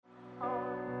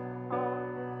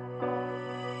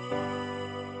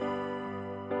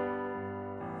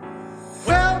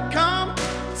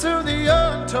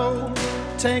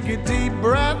take a deep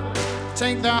breath,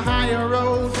 take the higher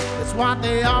road. That's what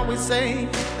they always say,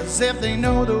 as if they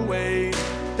know the way.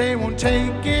 They won't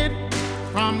take it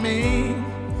from me.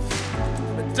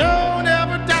 But don't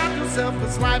ever doubt yourself,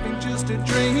 'cause life ain't just a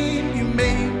dream. You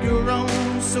make your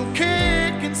own, so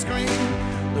kick and scream.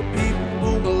 The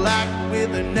people will act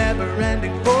with a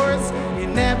never-ending force. You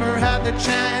never had the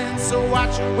chance, so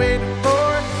what you waiting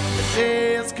for? The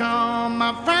day has come,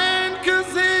 my friend,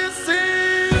 'cause this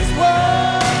is war.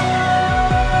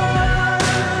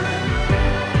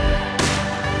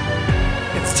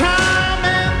 It's time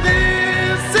and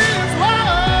this is war.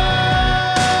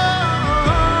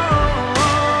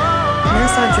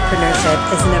 Nurse entrepreneurship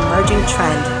is an emerging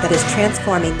trend that is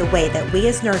transforming the way that we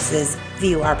as nurses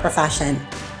view our profession.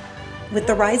 With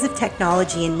the rise of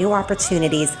technology and new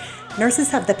opportunities, nurses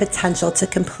have the potential to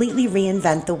completely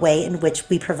reinvent the way in which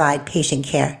we provide patient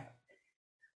care.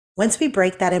 Once we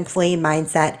break that employee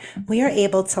mindset, we are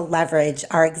able to leverage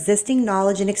our existing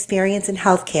knowledge and experience in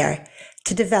healthcare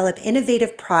to develop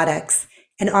innovative products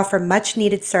and offer much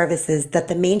needed services that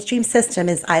the mainstream system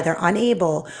is either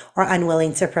unable or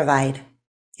unwilling to provide,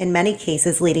 in many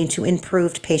cases leading to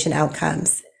improved patient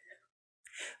outcomes.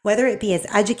 Whether it be as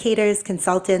educators,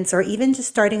 consultants, or even just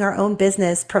starting our own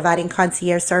business providing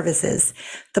concierge services,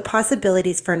 the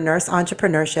possibilities for nurse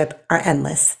entrepreneurship are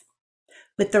endless.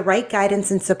 With the right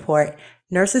guidance and support,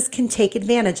 nurses can take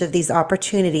advantage of these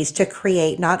opportunities to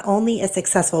create not only a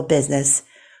successful business,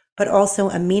 but also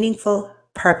a meaningful,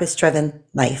 purpose-driven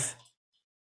life.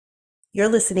 You're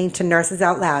listening to Nurses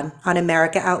Out Loud on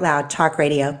America Out Loud Talk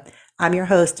Radio. I'm your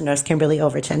host, Nurse Kimberly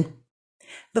Overton.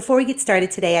 Before we get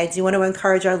started today, I do want to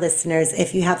encourage our listeners,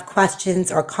 if you have questions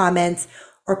or comments,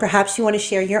 or perhaps you want to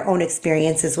share your own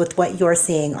experiences with what you're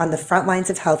seeing on the front lines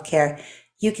of healthcare,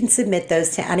 you can submit those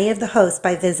to any of the hosts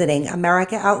by visiting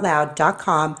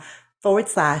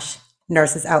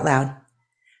americaoutloud.com/Nurses Out Loud.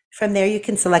 From there, you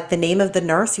can select the name of the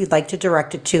nurse you'd like to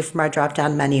direct it to from our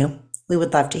drop-down menu. We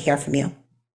would love to hear from you.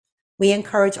 We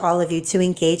encourage all of you to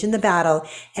engage in the battle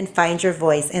and find your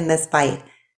voice in this fight.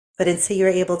 But until you're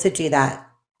able to do that,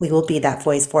 we will be that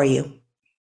voice for you.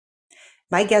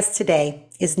 My guest today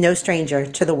is no stranger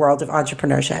to the world of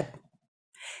entrepreneurship.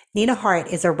 Nina Hart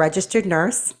is a registered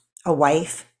nurse, a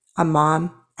wife, a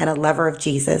mom, and a lover of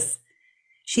Jesus.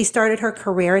 She started her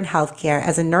career in healthcare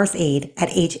as a nurse aide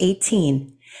at age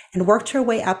 18 and worked her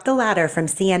way up the ladder from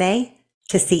CNA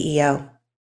to CEO.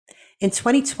 In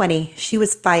 2020, she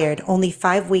was fired only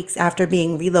 5 weeks after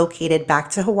being relocated back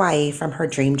to Hawaii from her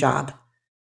dream job.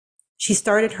 She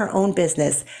started her own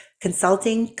business,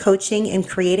 consulting, coaching, and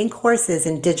creating courses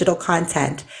in digital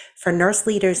content for nurse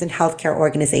leaders and healthcare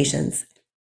organizations.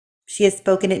 She has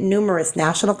spoken at numerous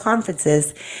national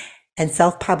conferences and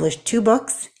self-published 2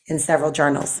 books and several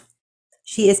journals.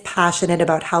 She is passionate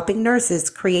about helping nurses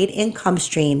create income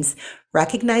streams,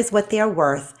 recognize what they are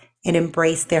worth, and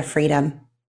embrace their freedom.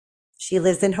 She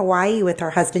lives in Hawaii with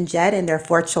her husband, Jed, and their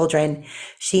 4 children.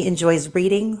 She enjoys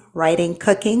reading, writing,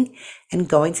 cooking, and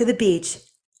going to the beach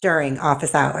during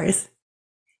office hours.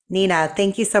 Nina,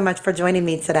 thank you so much for joining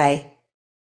me today.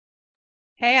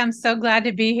 Hey, I'm so glad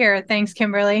to be here. Thanks,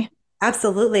 Kimberly.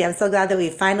 Absolutely. I'm so glad that we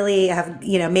finally have,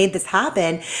 made this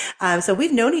happen. So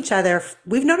we've known each other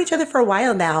for a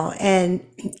while now. And,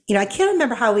 I can't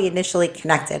remember how we initially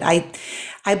connected. I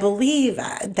believe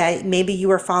that maybe you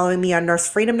were following me on Nurse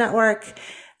Freedom Network.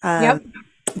 Yep.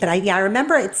 But I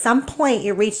remember at some point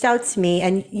you reached out to me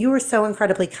and you were so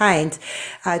incredibly kind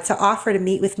to offer to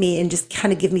meet with me and just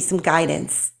kind of give me some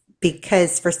guidance,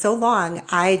 because for so long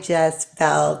I just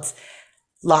felt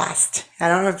lost. I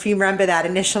don't know if you remember that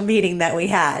initial meeting that we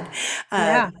had.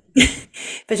 Yeah.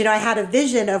 But, I had a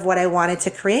vision of what I wanted to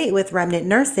create with Remnant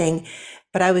Nursing,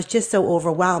 but I was just so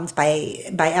overwhelmed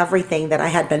by everything that I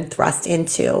had been thrust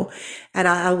into. And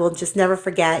I will just never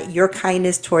forget your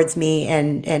kindness towards me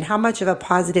and how much of a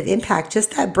positive impact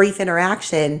just that brief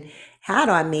interaction had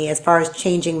on me as far as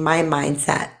changing my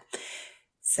mindset.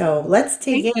 So let's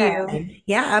dig in.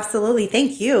 Yeah, absolutely.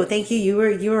 Thank you. You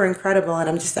were incredible. And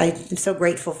I'm so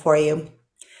grateful for you.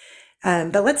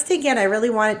 But let's dig in. I really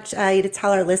want you to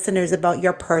tell our listeners about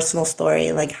your personal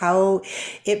story, like how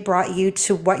it brought you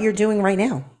to what you're doing right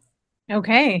now.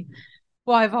 Okay.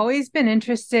 Well, I've always been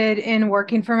interested in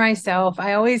working for myself.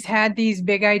 I always had these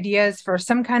big ideas for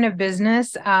some kind of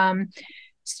business.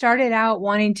 Started out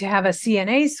wanting to have a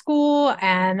CNA school,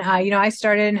 and I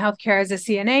started in healthcare as a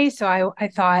CNA, so I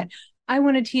thought I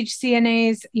want to teach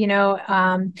CNAs.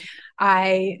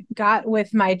 I got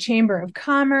with my Chamber of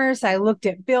Commerce, I looked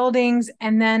at buildings,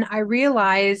 and then I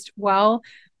realized, well,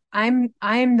 I'm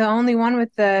the only one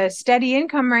with the steady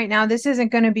income right now. This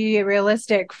isn't going to be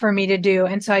realistic for me to do.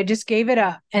 And so I just gave it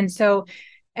up. And so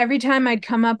every time I'd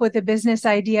come up with a business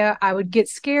idea, I would get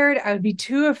scared. I would be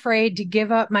too afraid to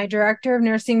give up my director of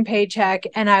nursing paycheck,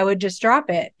 and I would just drop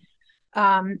it.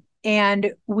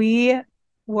 And we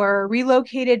were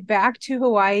relocated back to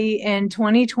Hawaii in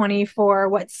 2020 for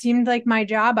what seemed like my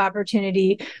job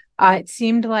opportunity. It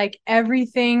seemed like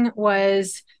everything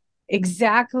was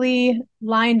exactly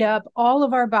lined up. All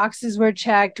of our boxes were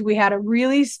checked. We had a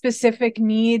really specific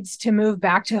needs to move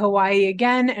back to Hawaii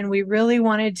again, and we really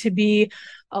wanted to be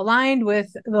aligned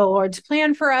with the Lord's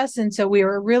plan for us. And so we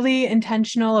were really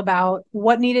intentional about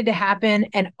what needed to happen,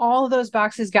 and all of those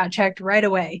boxes got checked right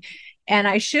away. And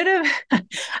I should have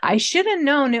I should have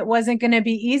known it wasn't going to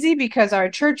be easy, because our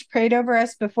church prayed over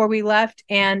us before we left,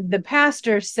 and the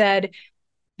pastor said,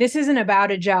 "This isn't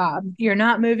about a job. You're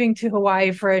not moving to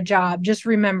Hawaii for a job. Just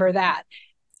remember that."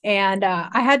 And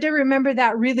I had to remember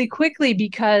that really quickly,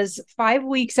 because 5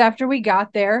 weeks after we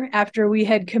got there, after we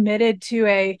had committed to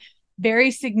a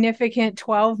very significant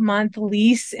 12-month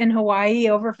lease in Hawaii,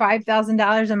 over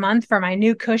 $5,000 a month for my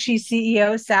new cushy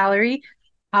CEO salary,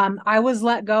 I was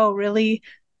let go really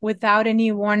without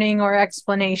any warning or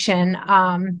explanation.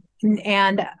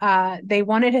 And they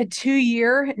wanted a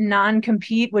 2-year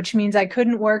non-compete, which means I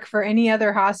couldn't work for any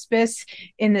other hospice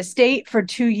in the state for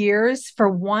 2 years for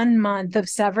 1 month of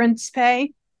severance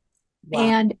pay. Wow.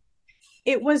 And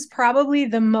it was probably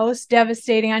the most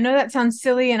devastating. I know that sounds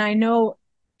silly, and I know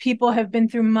people have been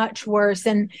through much worse.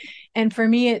 And for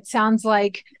me, it sounds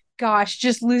like, gosh,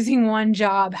 just losing one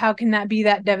job, how can that be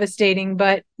that devastating?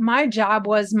 But my job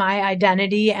was my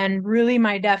identity and really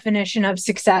my definition of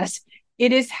success.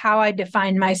 It is how I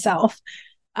define myself,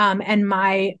 and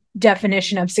my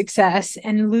definition of success.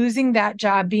 And losing that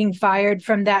job, being fired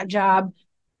from that job,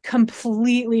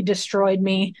 completely destroyed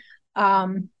me.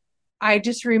 I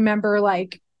just remember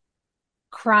like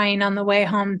crying on the way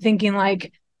home, thinking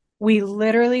like, we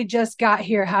literally just got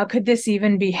here. How could this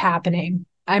even be happening?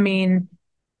 I mean,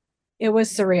 it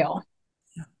was surreal.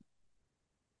 Yeah.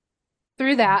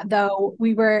 Through that, though,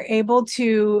 we were able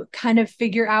to kind of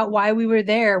figure out why we were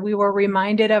there. We were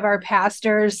reminded of our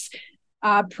pastor's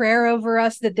prayer over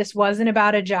us that this wasn't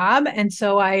about a job. And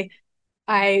so I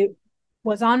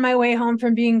was on my way home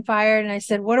from being fired, and I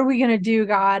said, "What are we going to do,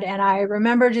 God?" And I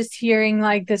remember just hearing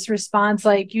like this response,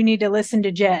 like, "You need to listen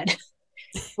to Jed,"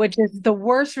 which is the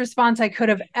worst response I could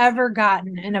have ever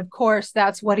gotten. And of course,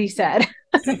 that's what he said.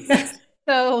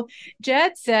 So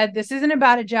Jed said, "This isn't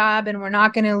about a job, and we're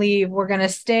not going to leave. We're going to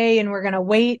stay, and we're going to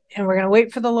wait, and we're going to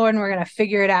wait for the Lord, and we're going to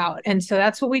figure it out." And so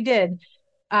that's what we did.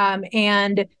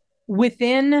 And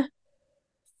within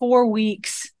 4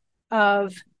 weeks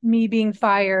of me being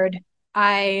fired,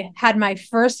 I had my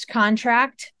first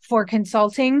contract for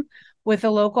consulting with a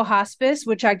local hospice,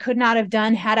 which I could not have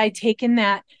done had I taken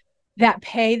that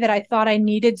pay that I thought I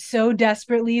needed so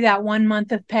desperately, that 1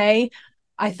 month of pay.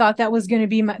 I thought that was going to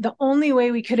be the only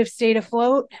way we could have stayed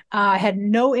afloat. I had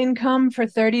no income for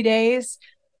 30 days,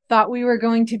 thought we were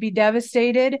going to be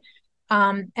devastated.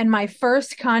 And my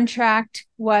first contract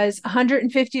was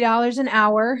 $150 an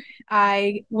hour.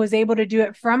 I was able to do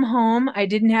it from home. I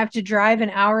didn't have to drive an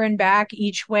hour and back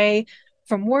each way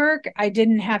from work. I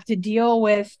didn't have to deal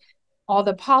with all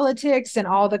the politics and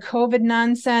all the COVID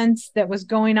nonsense that was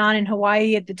going on in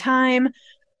Hawaii at the time.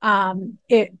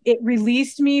 It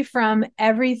released me from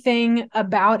everything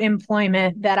about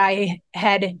employment that I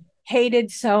had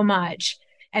hated so much.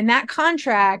 And that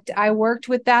contract, I worked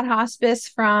with that hospice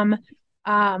from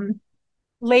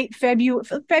late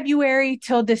February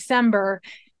till December.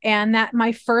 And that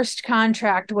my first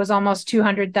contract was almost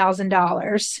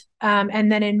 $200,000.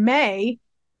 And then in May,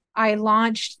 I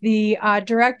launched the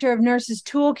Director of Nurses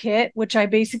Toolkit, which I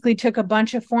basically took a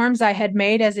bunch of forms I had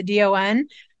made as a DON,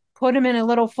 put them in a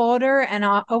little folder, and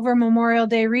over Memorial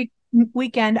Day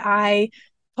weekend, I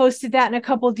posted that in a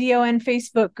couple DON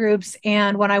Facebook groups.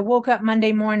 And when I woke up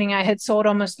Monday morning, I had sold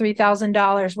almost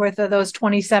 $3,000 worth of those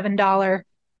 $27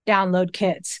 download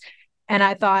kits. And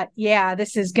I thought, yeah,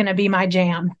 this is going to be my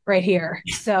jam right here.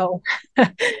 So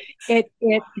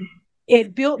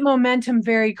it built momentum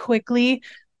very quickly.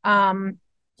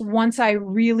 Once I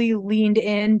really leaned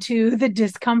into the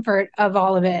discomfort of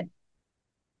all of it.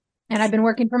 And I've been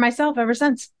working for myself ever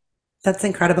since. That's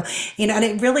incredible. And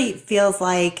it really feels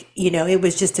like, it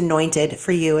was just anointed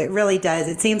for you. It really does.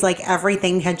 It seems like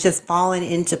everything had just fallen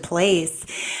into place.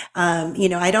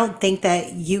 I don't think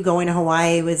that you going to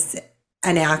Hawaii was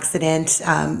an accident.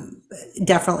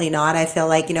 Definitely not. I feel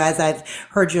like, as I've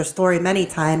heard your story many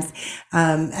times,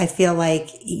 I feel like,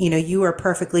 you were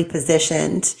perfectly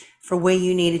positioned for where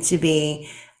you needed to be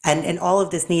And all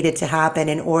of this needed to happen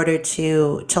in order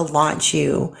to launch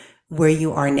you where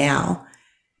you are now.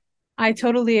 I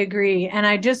totally agree. And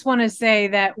I just want to say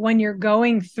that when you're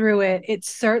going through it, it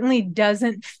certainly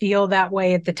doesn't feel that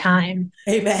way at the time.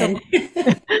 Amen.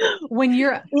 So when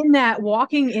you're in that,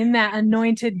 walking in that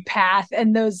anointed path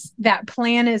and that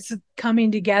plan is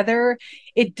coming together,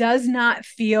 it does not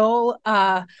feel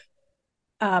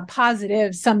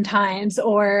positive sometimes,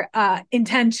 or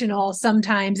intentional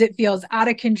sometimes. It feels out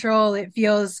of control. It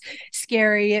feels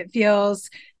scary. It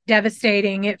feels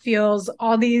devastating. It feels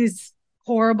all these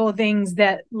horrible things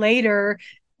that later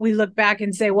we look back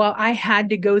and say, well, I had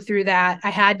to go through that.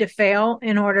 I had to fail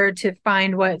in order to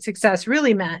find what success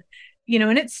really meant.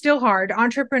 And it's still hard.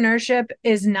 Entrepreneurship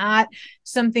is not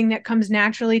something that comes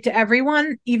naturally to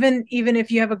everyone, even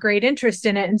if you have a great interest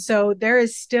in it. And so there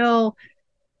is still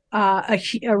a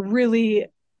really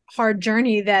hard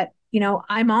journey that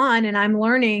I'm on and I'm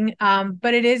learning,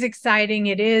 but it is exciting.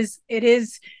 It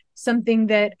is something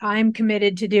that I'm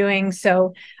committed to doing,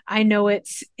 so I know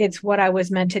it's what I was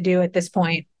meant to do at this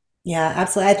point. Yeah,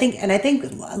 absolutely. I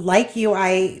think like you,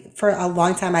 for a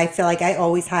long time, I feel like I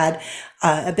always had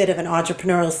a bit of an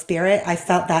entrepreneurial spirit. I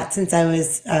felt that since I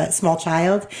was a small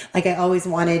child. Like I always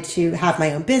wanted to have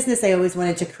my own business. I always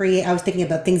wanted to create. I was thinking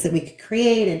about things that we could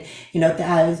create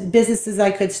and, businesses I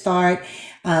could start.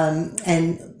 And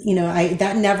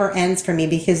that never ends for me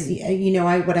because,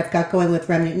 what I've got going with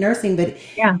Remnant Nursing, but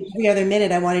Yeah. every other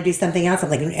minute I want to do something else. I'm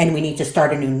like, and we need to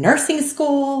start a new nursing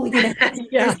school. Yeah.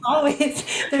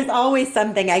 There's always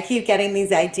something. I keep getting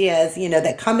these ideas,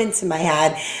 that come into my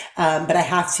head. But I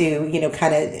have to,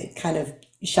 kind of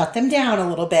shut them down a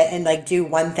little bit and like do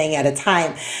one thing at a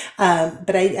time.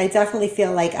 But I definitely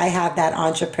feel like I have that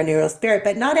entrepreneurial spirit,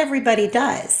 but not everybody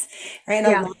does. Right. And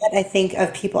Yeah. a lot, I think,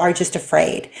 of people are just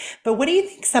afraid. But what do you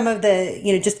think some of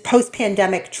the, just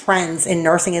post-pandemic trends in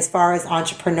nursing as far as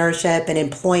entrepreneurship and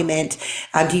employment?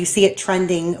 Do you see it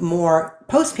trending more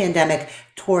post-pandemic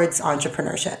towards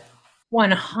entrepreneurship?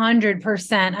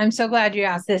 100%. I'm so glad you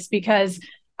asked this because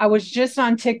I was just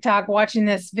on TikTok watching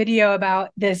this video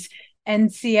about this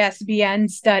NCSBN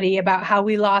study about how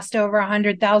we lost over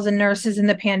 100,000 nurses in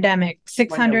the pandemic,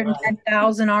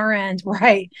 610,000 RNs,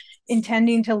 right,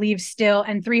 intending to leave still,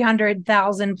 and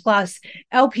 300,000 plus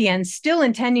LPNs still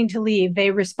intending to leave.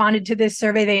 They responded to this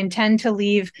survey. They intend to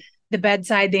leave the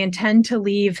bedside. They intend to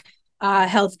leave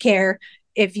healthcare,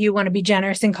 if you want to be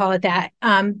generous and call it that,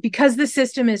 because the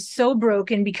system is so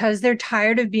broken, because they're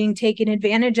tired of being taken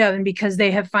advantage of, and because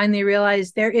they have finally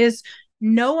realized there is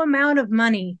no amount of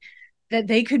money that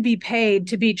they could be paid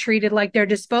to be treated like they're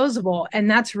disposable.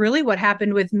 And that's really what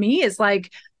happened with me, is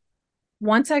like,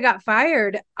 once I got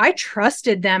fired, I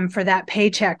trusted them for that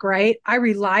paycheck, right? I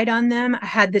relied on them. I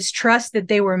had this trust that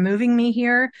they were moving me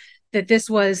here, that this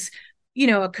was,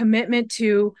 a commitment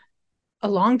to a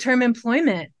long-term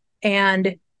employment.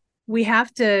 And we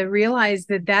have to realize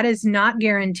that that is not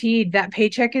guaranteed. That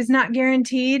paycheck is not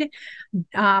guaranteed.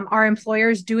 Our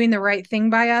employers doing the right thing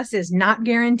by us is not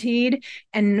guaranteed.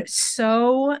 And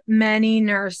so many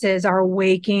nurses are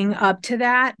waking up to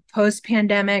that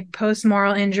post-pandemic,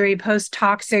 post-moral injury,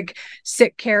 post-toxic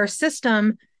sick care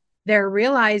system. They're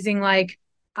realizing, like,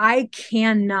 I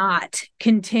cannot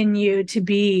continue to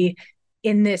be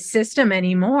in this system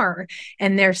anymore.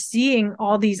 And they're seeing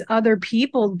all these other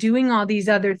people doing all these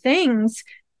other things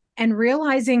and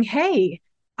realizing, hey,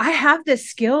 I have the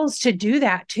skills to do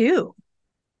that too.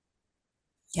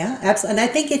 Yeah, absolutely. And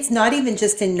I think it's not even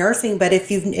just in nursing, but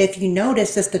if you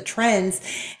notice, just the trends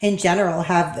in general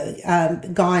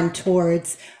have gone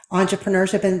towards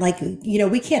entrepreneurship. And like,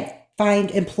 we can't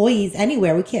find employees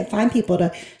anywhere. We can't find people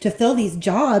to fill these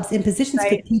jobs in positions,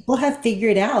 Right. but people have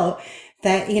figured out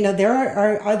that, there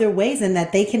are other ways, and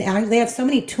that they have so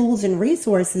many tools and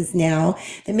resources now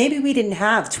that maybe we didn't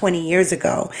have 20 years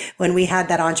ago when we had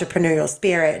that entrepreneurial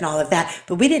spirit and all of that,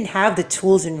 but we didn't have the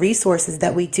tools and resources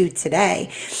that we do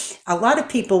today. A lot of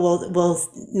people will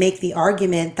make the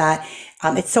argument that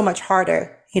it's so much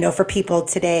harder, for people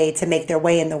today to make their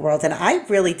way in the world. And I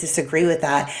really disagree with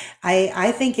that.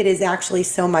 I think it is actually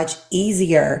so much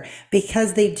easier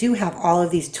because they do have all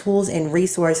of these tools and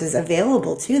resources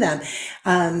available to them.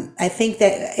 I think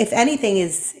that if anything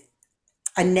is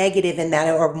a negative in that,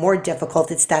 or more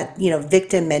difficult, it's that,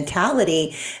 victim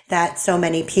mentality that so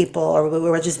many people, or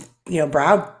we're just,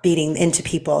 browbeating into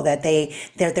people that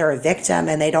they're a victim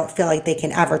and they don't feel like they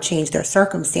can ever change their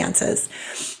circumstances.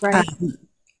 Right.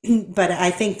 But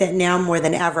I think that now more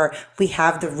than ever, we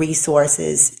have the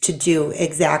resources to do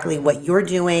exactly what you're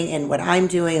doing and what I'm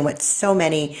doing and what so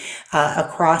many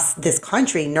across this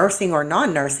country, nursing or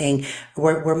non-nursing,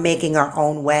 we're making our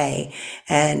own way.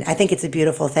 And I think it's a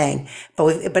beautiful thing.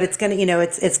 But it's going to,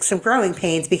 it's some growing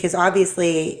pains because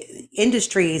obviously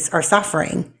industries are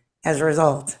suffering as a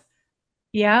result.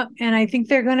 Yeah. And I think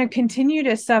they're going to continue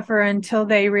to suffer until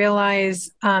they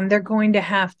realize they're going to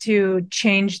have to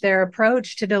change their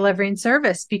approach to delivering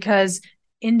service, because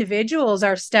individuals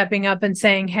are stepping up and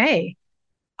saying, hey,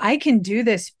 I can do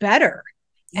this better.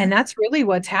 Yeah. And that's really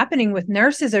what's happening with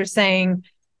nurses, are saying,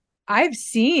 I've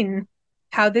seen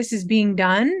how this is being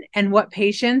done and what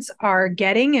patients are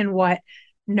getting and what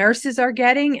nurses are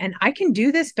getting, and I can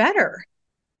do this better.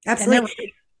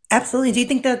 Absolutely. Absolutely. Do you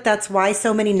think that that's why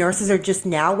so many nurses are just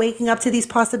now waking up to these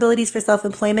possibilities for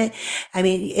self-employment? I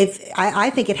mean, if I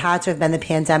think it had to have been the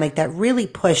pandemic that really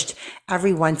pushed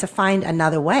everyone to find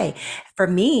another way. For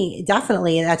me,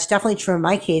 definitely, and that's definitely true in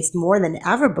my case, more than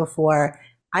ever before,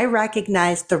 I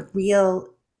recognized the real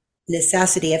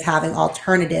necessity of having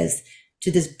alternatives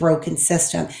to this broken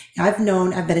system. I've been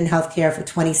in healthcare for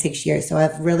 26 years, so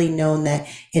I've really known that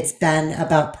it's been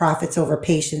about profits over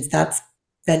patients. That's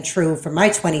been true for my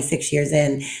 26 years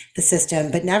in the system,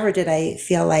 but never did I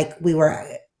feel like we were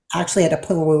actually at a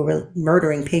point where we were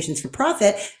murdering patients for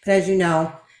profit. But as you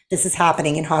know, this is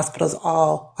happening in hospitals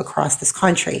all across this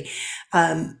country.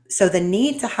 So the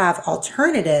need to have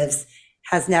alternatives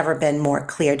has never been more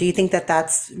clear. Do you think that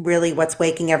that's really what's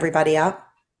waking everybody up?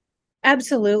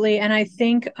 Absolutely. And I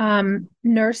think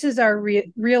nurses are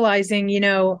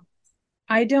realizing,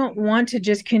 I don't want to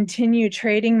just continue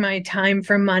trading my time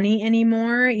for money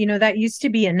anymore. That used to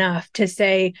be enough to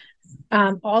say,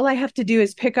 all I have to do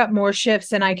is pick up more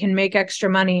shifts and I can make extra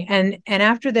money. And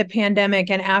after the pandemic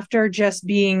and after just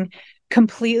being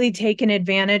completely taken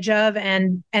advantage of,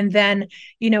 and then,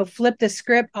 flip the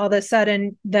script, all of a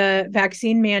sudden the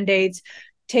vaccine mandates,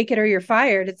 take it or you're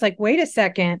fired. It's like, wait a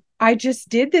second, I just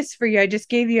did this for you. I just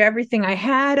gave you everything I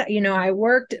had. I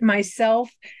worked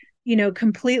myself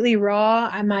completely raw.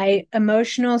 My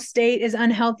emotional state is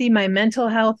unhealthy. My mental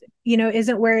health,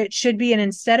 isn't where it should be. And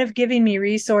instead of giving me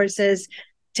resources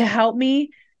to help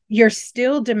me, you're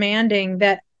still demanding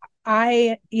that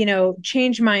I,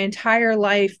 change my entire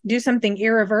life, do something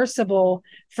irreversible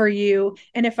for you.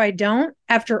 And if I don't,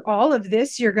 after all of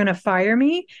this, you're going to fire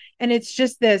me. And it's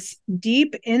just this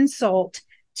deep insult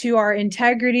to our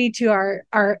integrity, to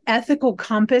our ethical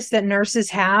compass that nurses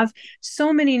have.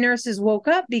 So many nurses woke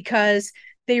up because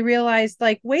they realized,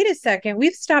 like, wait a second,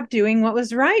 we've stopped doing what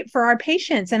was right for our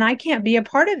patients, and I can't be a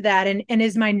part of that. And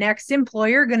is my next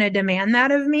employer going to demand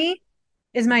that of me?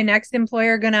 Is my next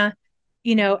employer going to,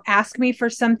 ask me for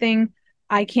something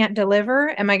I can't deliver?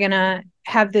 Am I going to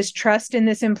have this trust in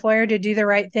this employer to do the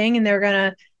right thing, and they're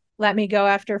going to let me go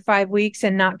after 5 weeks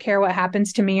and not care what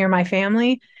happens to me or my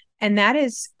family? And that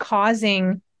is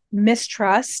causing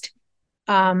mistrust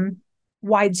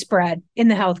widespread in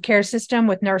the healthcare system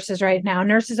with nurses right now.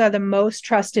 Nurses are the most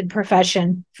trusted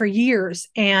profession for years,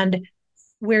 and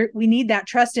we need that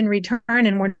trust in return,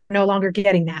 and we're no longer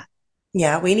getting that.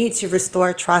 Yeah, we need to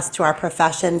restore trust to our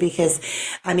profession because,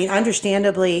 I mean,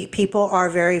 understandably, people are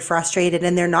very frustrated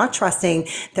and they're not trusting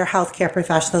their healthcare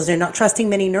professionals. They're not trusting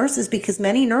many nurses because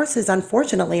many nurses,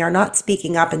 unfortunately, are not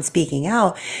speaking up and speaking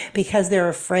out because they're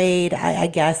afraid, I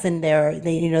guess, and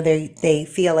they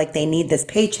feel like they need this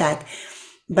paycheck.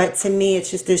 But to me, it's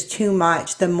just there's too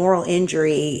much. The moral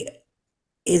injury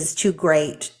is too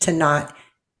great to not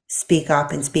speak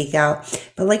up and speak out.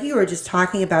 But like you were just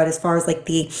talking about, as far as like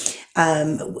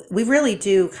we really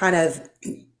do kind of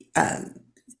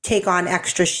take on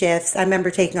extra shifts. I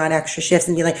remember taking on extra shifts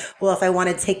and be like, well, if I want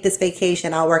to take this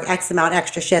vacation, I'll work X amount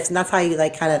extra shifts. And that's how you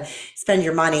like kind of spend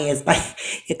your money, is by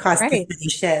it costs this many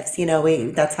shifts.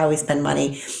 That's how we spend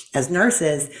money as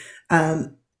nurses.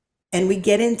 And we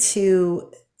get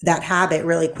into that habit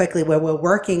really quickly where we're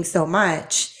working so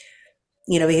much,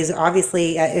 because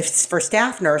obviously if for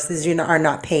staff nurses, are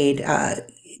not paid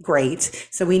great.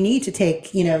 So we need to take,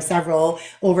 several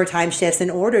overtime shifts in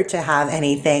order to have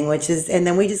anything, and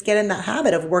then we just get in that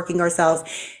habit of working ourselves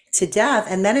to death.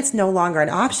 And then it's no longer an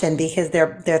option because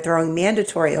they're throwing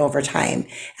mandatory overtime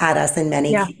at us in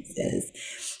many cases.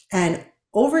 And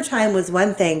overtime was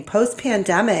one thing.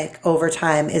 Post-pandemic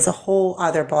overtime is a whole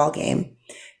other ballgame.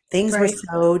 Things were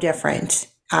so different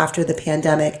after the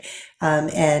pandemic.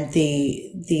 And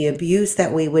the abuse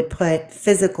that we would put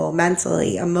physical,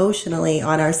 mentally, emotionally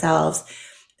on ourselves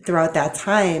throughout that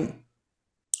time,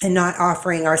 and not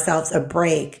offering ourselves a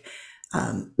break.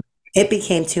 It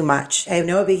became too much. I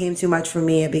know it became too much for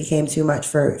me. It became too much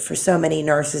for so many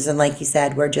nurses. And like you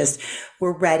said,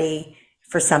 we're ready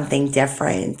for something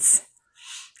different.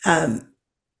 Um,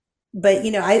 but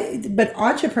but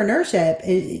entrepreneurship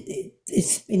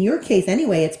is, in your case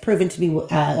anyway, it's proven to be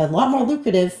a lot more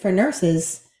lucrative for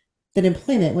nurses than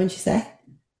employment, wouldn't you say?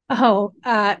 Oh,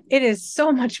 it is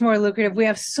so much more lucrative. We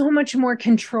have so much more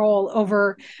control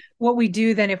over what we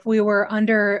do than if we were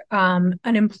under an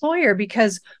employer,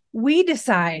 because we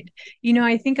decide.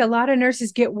 I think a lot of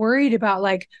nurses get worried about,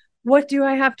 like, what do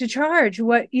I have to charge? How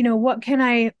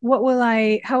will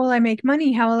I make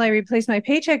money? How will I replace my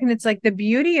paycheck? And it's like the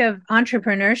beauty of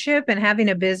entrepreneurship and having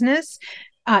a business.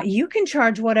 You can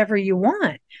charge whatever you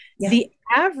want. Yeah. The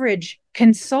average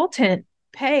consultant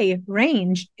pay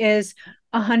range is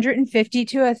 150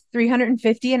 to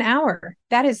 350 an hour.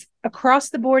 That is across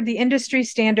the board the industry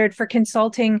standard for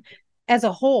consulting as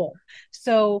a whole.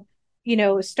 So,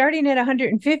 starting at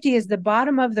 150 is the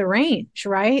bottom of the range,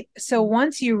 right? So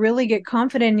once you really get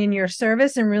confident in your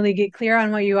service and really get clear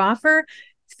on what you offer,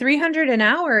 300 an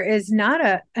hour is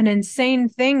not an insane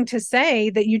thing to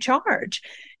say that you charge.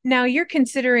 Now you're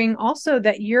considering also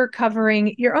that you're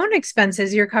covering your own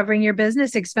expenses, you're covering your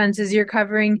business expenses, you're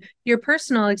covering your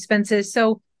personal expenses.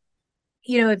 So,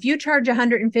 if you charge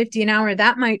 150 an hour,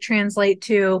 that might translate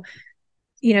to,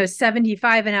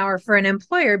 75 an hour for an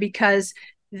employer, because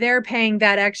they're paying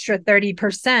that extra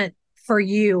 30% for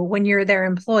you when you're their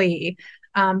employee.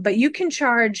 But you can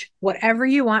charge whatever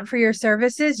you want for your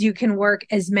services. You can work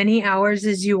as many hours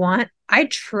as you want. I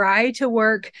try to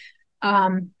work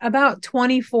about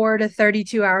 24 to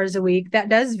 32 hours a week. That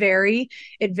does vary.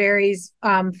 It varies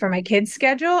for my kids'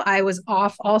 schedule. I was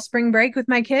off all spring break with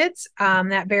my kids.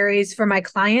 That varies for my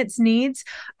clients' needs.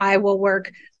 I will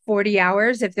work 40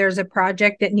 hours if there's a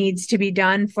project that needs to be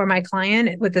done for my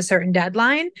client with a certain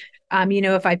deadline.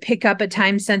 If I pick up a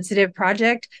time-sensitive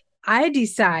project, I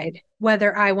decide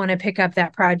whether I want to pick up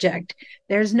that project.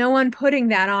 There's no one putting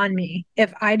that on me.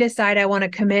 If I decide I want to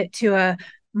commit to a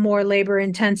more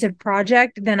labor-intensive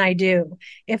project, then I do.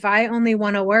 If I only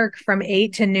want to work from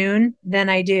 8 to noon, then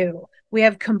I do. We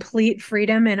have complete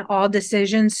freedom in all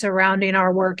decisions surrounding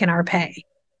our work and our pay.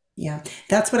 Yeah,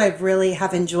 that's what I really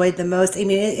have enjoyed the most. I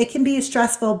mean, it can be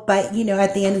stressful, but at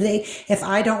the end of the day, if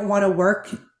I don't want to work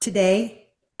today,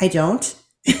 I don't.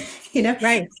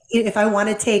 Right. If I want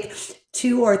to take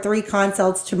 2 or 3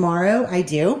 consults tomorrow, I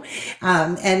do.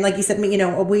 And like you said,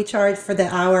 we charge for the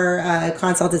hour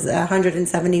consult is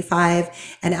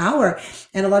 175 an hour.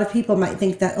 And a lot of people might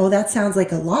think that, oh, that sounds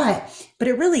like a lot, but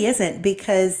it really isn't,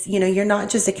 because, you're not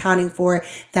just accounting for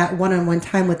that one-on-one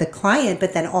time with the client,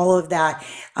 but then all of that,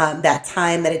 that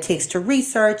time that it takes to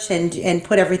research and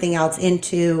put everything else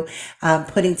into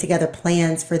putting together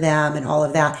plans for them and all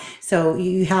of that. So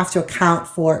you have to account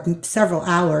for several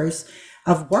hours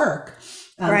of work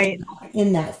right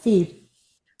in that fee.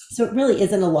 So it really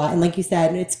isn't a lot. And like you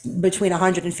said, it's between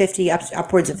 150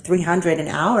 upwards of 300 an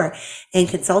hour in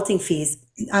consulting fees.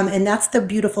 And that's the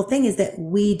beautiful thing, is that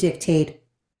we dictate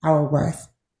our worth.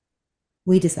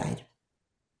 We decide.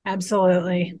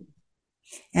 Absolutely.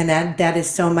 And that is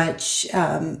so much,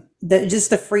 just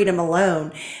the freedom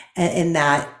alone in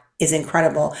that is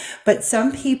incredible. But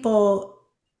some people,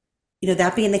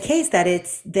 that being the case, that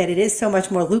it is so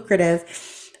much more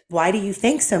lucrative, why do you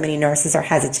think so many nurses are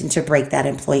hesitant to break that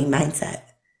employee mindset?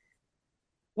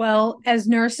 Well, as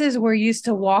nurses, we're used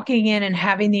to walking in and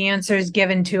having the answers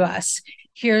given to us.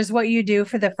 Here's what you do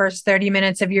for the first 30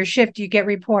 minutes of your shift. You get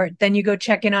report. Then you go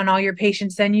check in on all your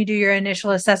patients. Then you do your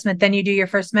initial assessment. Then you do your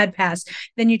first med pass.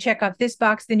 Then you check off this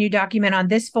box. Then you document on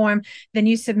this form. Then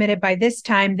you submit it by this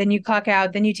time. Then you clock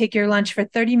out. Then you take your lunch for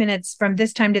 30 minutes from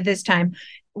this time to this time.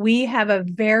 We have a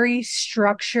very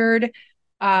structured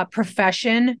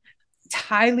profession. It's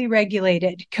highly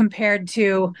regulated compared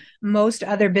to most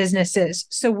other businesses.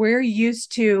 So we're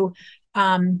used to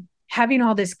having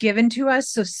all this given to us.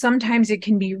 So sometimes it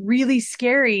can be really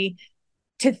scary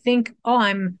to think, oh,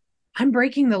 I'm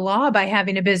breaking the law by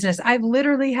having a business. I've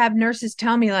literally had nurses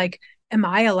tell me, like, am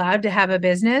I allowed to have a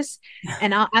business?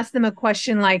 And I'll ask them a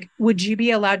question like, would you be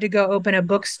allowed to go open a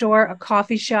bookstore, a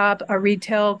coffee shop, a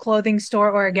retail clothing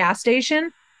store, or a gas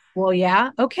station? Well,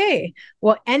 yeah. Okay.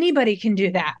 Well, anybody can do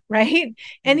that, right?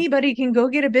 Anybody can go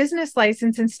get a business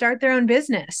license and start their own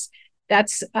business.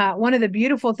 That's one of the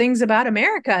beautiful things about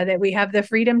America, that we have the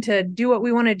freedom to do what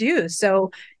we want to do.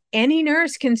 So any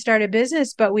nurse can start a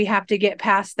business, but we have to get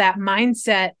past that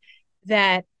mindset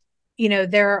that,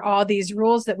 there are all these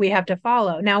rules that we have to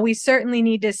follow. Now, we certainly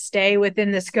need to stay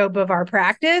within the scope of our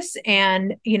practice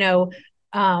and, to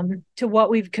what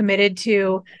we've committed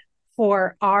to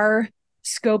for our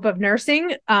scope of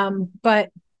nursing. But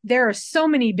there are so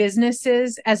many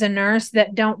businesses as a nurse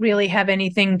that don't really have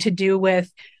anything to do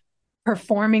with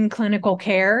performing clinical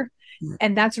care.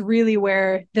 And that's really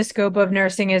where the scope of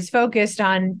nursing is focused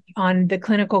on the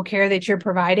clinical care that you're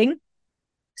providing.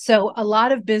 So a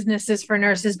lot of businesses for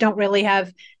nurses don't really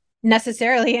have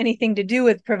necessarily anything to do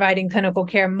with providing clinical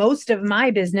care. Most of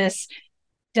my business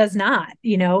does not,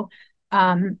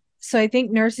 So I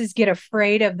think nurses get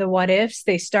afraid of the what ifs.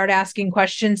 They start asking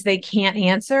questions they can't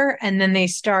answer. And then they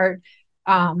start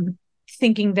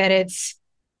thinking that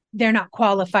they're not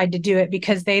qualified to do it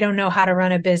because they don't know how to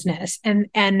run a business. And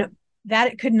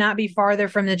that could not be farther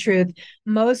from the truth.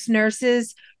 Most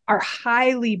nurses are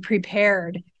highly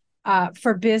prepared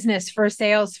for business, for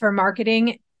sales, for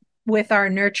marketing with our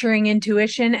nurturing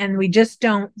intuition. And we just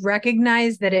don't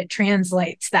recognize that it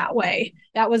translates that way.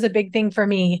 That was a big thing for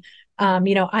me.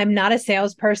 I'm not a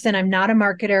salesperson. I'm not a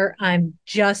marketer. I'm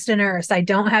just a nurse. I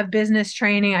don't have business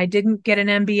training. I didn't get an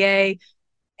MBA.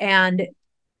 And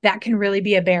that can really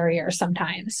be a barrier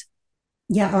sometimes.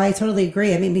 Yeah, I totally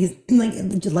agree. I mean,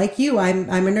 because like you, I'm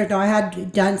a nurse. Now, I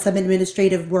had done some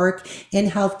administrative work in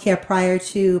healthcare prior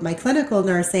to my clinical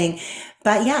nursing,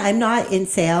 but yeah, I'm not in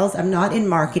sales. I'm not in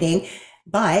marketing.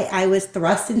 But I was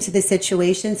thrust into the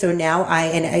situation. So now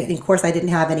of course I didn't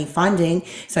have any funding.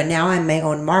 So now I'm my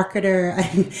own marketer.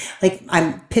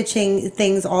 I'm pitching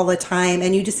things all the time,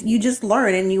 and you just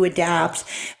learn and you adapt.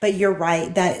 But you're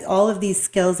right that all of these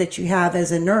skills that you have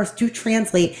as a nurse do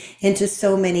translate into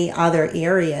so many other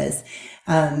areas.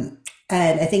 And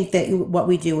I think that what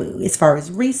we do as far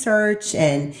as research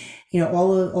and,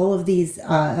 all of these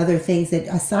other things that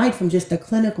aside from just the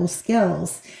clinical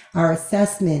skills, our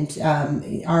assessment,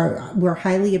 we're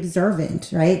highly observant,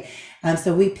 right?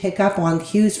 So we pick up on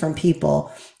cues from people,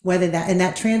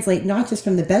 that translates not just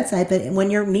from the bedside, but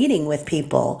when you're meeting with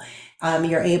people,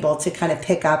 you're able to kind of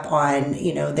pick up on,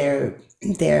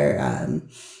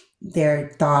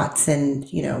 their thoughts and,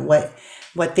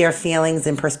 what their feelings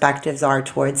and perspectives are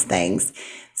towards things.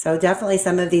 So definitely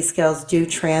some of these skills do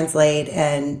translate,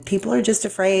 and people are just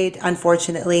afraid,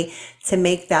 unfortunately, to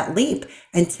make that leap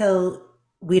until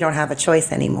we don't have a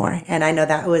choice anymore. And I know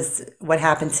that was what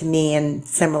happened to me, and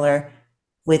similar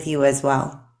with you as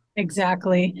well.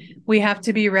 Exactly. We have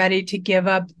to be ready to give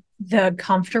up the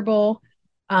comfortable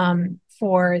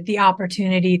for the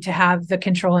opportunity to have the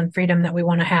control and freedom that we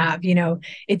want to have.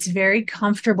 It's very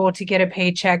comfortable to get a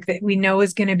paycheck that we know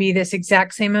is going to be this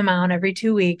exact same amount every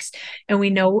 2 weeks. And we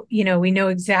know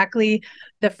exactly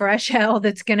the fresh hell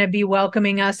that's going to be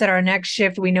welcoming us at our next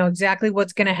shift. We know exactly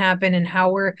what's going to happen and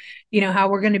how we're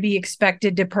going to be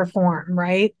expected to perform,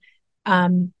 right?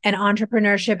 And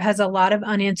entrepreneurship has a lot of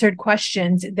unanswered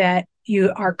questions that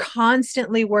you are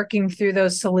constantly working through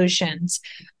those solutions.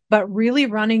 But really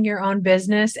running your own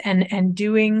business and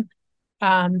doing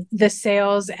the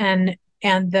sales and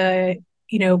the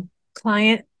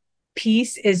client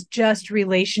piece is just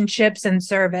relationships and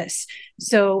service.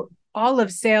 So all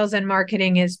of sales and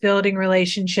marketing is building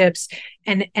relationships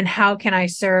and how can I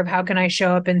serve? How can I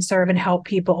show up and serve and help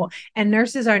people? And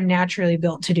nurses are naturally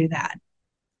built to do that.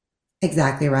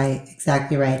 Exactly right.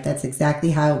 Exactly right. That's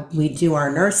exactly how we do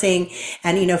our nursing.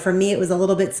 And, for me, it was a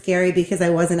little bit scary because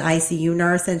I was an ICU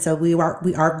nurse. And so we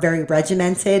are very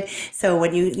regimented. So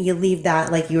when you leave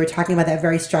that, like you were talking about, that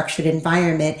very structured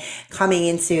environment, coming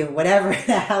into whatever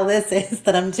the hell this is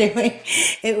that I'm doing,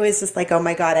 it was just like, oh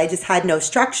my God, I just had no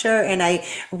structure. And I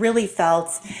really felt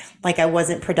like I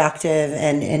wasn't productive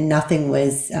and nothing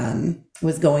was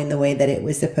going the way that it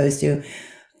was supposed to.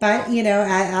 But,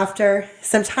 after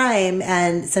some time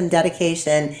and some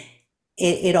dedication,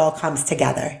 it all comes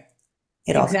together.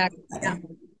 Exactly. Yeah.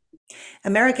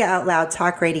 America Out Loud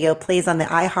Talk Radio plays on the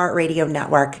iHeartRadio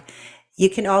network.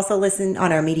 You can also listen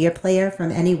on our media player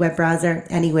from any web browser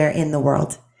anywhere in the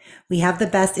world. We have the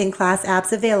best in-class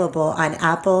apps available on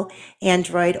Apple,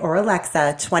 Android, or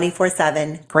Alexa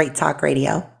 24/7. Great Talk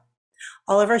Radio.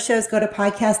 All of our shows go to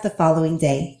podcast the following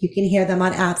day. You can hear them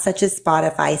on apps such as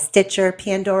Spotify, Stitcher,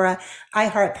 Pandora,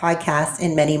 iHeart Podcasts,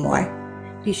 and many more.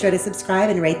 Be sure to subscribe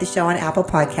and rate the show on Apple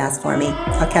Podcasts for me.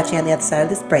 I'll catch you on the other side of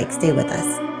this break. Stay with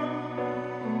us.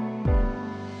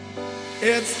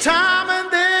 It's time and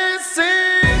this is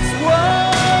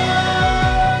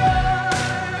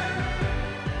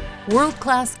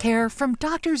world-class care from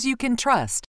doctors you can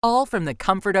trust, all from the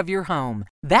comfort of your home.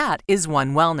 That is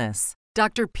One Wellness.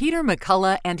 Dr. Peter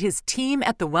McCullough and his team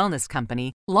at The Wellness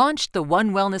Company launched the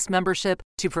One Wellness membership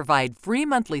to provide free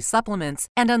monthly supplements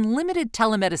and unlimited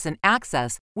telemedicine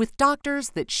access with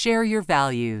doctors that share your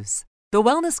values. The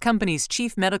Wellness Company's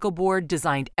Chief Medical Board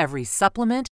designed every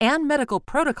supplement and medical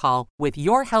protocol with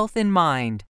your health in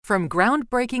mind. From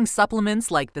groundbreaking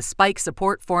supplements like the Spike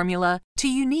Support Formula to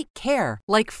unique care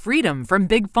like Freedom from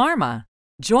Big Pharma.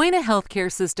 Join a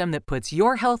healthcare system that puts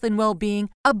your health and well-being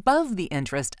above the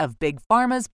interest of Big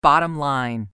Pharma's bottom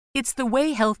line. It's the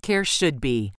way healthcare should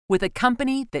be, with a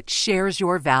company that shares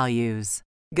your values.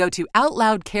 Go to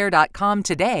OutLoudCare.com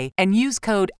today and use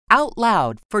code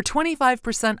OUTLOUD for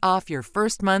 25% off your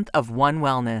first month of One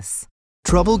Wellness.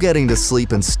 Trouble getting to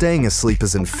sleep and staying asleep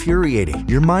is infuriating.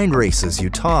 Your mind races, you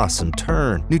toss and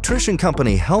turn. Nutrition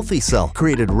company Healthy Cell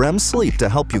created REM sleep to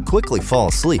help you quickly fall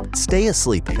asleep, stay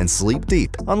asleep, and sleep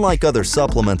deep. Unlike other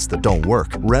supplements that don't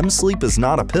work, REM sleep is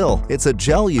not a pill. It's a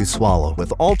gel you swallow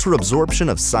with ultra-absorption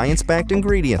of science-backed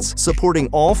ingredients supporting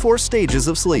all 4 stages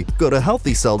of sleep. Go to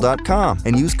healthycell.com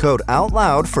and use code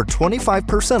OUTLOUD for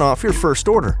 25% off your first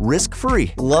order.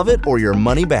 Risk-free. Love it or your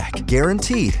money back.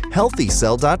 Guaranteed.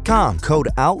 Healthycell.com. Code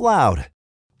OUTLOUD.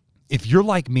 If you're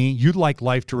like me, you'd like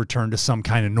life to return to some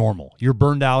kind of normal. You're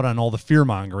burned out on all the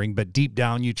fear-mongering, but deep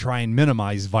down you try and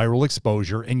minimize viral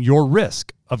exposure and your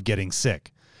risk of getting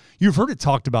sick. You've heard it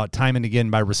talked about time and again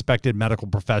by respected medical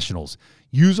professionals.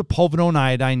 Use a povidone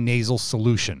iodine nasal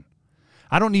solution.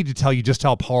 I don't need to tell you just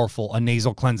how powerful a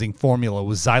nasal cleansing formula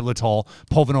with xylitol,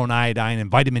 povidone iodine,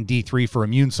 and vitamin D3 for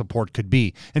immune support could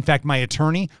be. In fact, my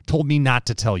attorney told me not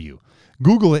to tell you.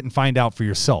 Google it and find out for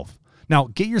yourself. Now,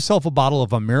 get yourself a bottle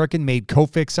of American-made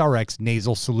Cofix RX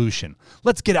nasal solution.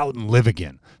 Let's get out and live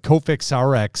again.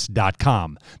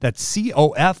 CofixRx.com. That's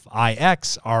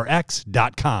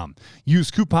COFIXRX.com.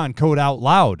 Use coupon code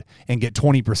OUTLOUD and get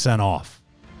 20% off.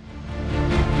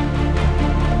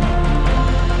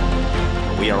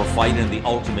 We are fighting the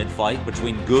ultimate fight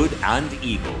between good and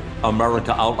evil.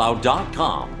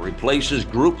 AmericaOutloud.com replaces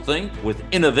groupthink with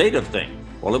innovative think.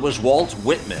 Well, it was Walt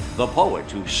Whitman, the poet,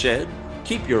 who said,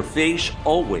 "Keep your face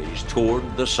always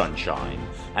toward the sunshine,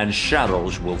 and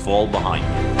shadows will fall behind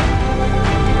you."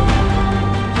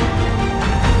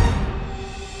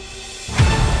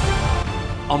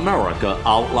 America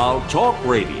Out Loud Talk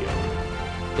Radio.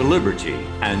 The liberty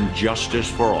and justice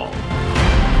for all.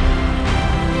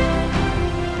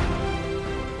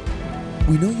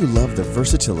 We know you love the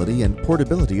versatility and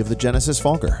portability of the Genesis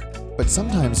Fogger, but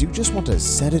sometimes you just want to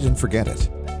set it and forget it.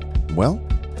 Well,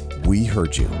 we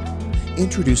heard you.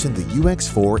 Introducing the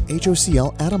UX4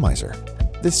 HOCL Atomizer.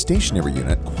 This stationary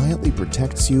unit quietly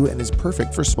protects you and is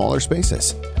perfect for smaller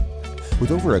spaces.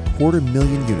 With over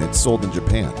 250,000 units sold in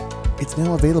Japan, it's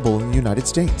now available in the United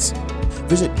States.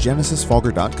 Visit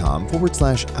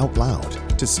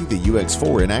genesisfogger.com/outloud to see the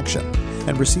UX4 in action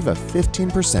and receive a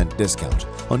 15% discount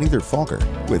on either Fogger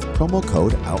with promo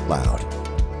code OUTLOUD.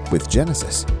 With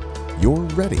Genesis, you're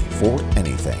ready for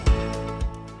anything.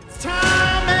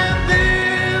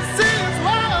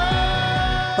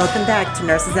 Welcome back to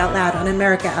Nurses Out Loud on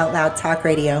America Out Loud Talk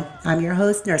Radio. I'm your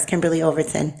host, Nurse Kimberly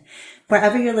Overton.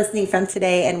 Wherever you're listening from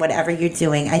today and whatever you're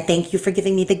doing, I thank you for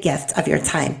giving me the gift of your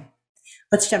time.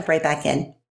 Let's jump right back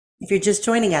in. If you're just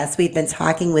joining us, we've been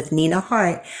talking with Nina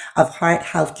Hart of Hart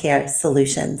Healthcare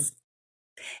Solutions.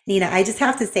 Nina, I just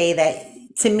have to say that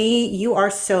to me, you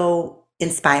are so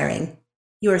inspiring.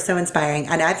 You are so inspiring.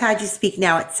 And I've had you speak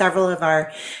now at several of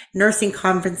our nursing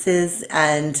conferences,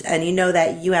 and you know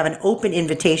that you have an open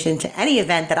invitation to any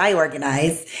event that I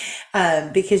organize,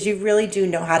 because you really do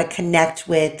know how to connect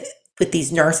with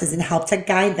these nurses and help to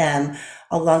guide them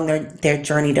along their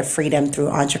journey to freedom through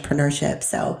entrepreneurship.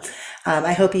 So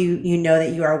I hope you know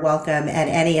that you are welcome at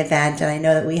any event. And I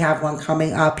know that we have one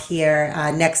coming up here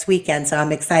next weekend. So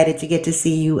I'm excited to get to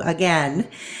see you again.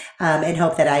 And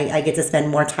hope that I get to spend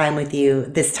more time with you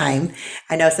this time.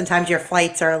 I know sometimes your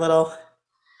flights are a little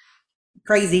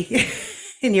crazy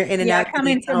and you're in and out.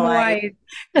 Coming from Hawaii.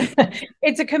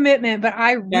 It's a commitment, but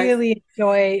I really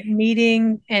enjoy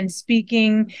meeting and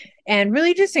speaking and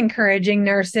really just encouraging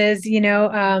nurses,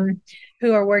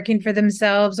 who are working for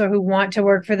themselves or who want to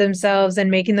work for themselves,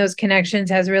 and making those connections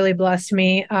has really blessed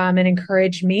me and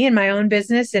encouraged me in my own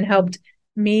business and helped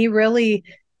me really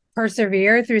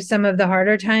persevere through some of the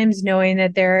harder times, knowing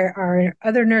that there are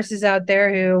other nurses out there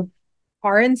who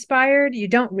are inspired. You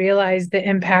don't realize the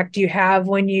impact you have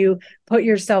when you put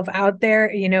yourself out there.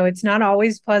 It's not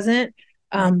always pleasant,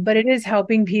 but it is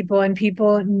helping people, and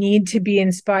people need to be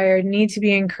inspired, need to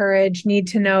be encouraged, need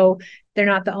to know they're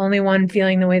not the only one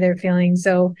feeling the way they're feeling.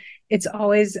 So it's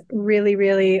always really,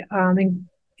 really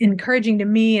encouraging to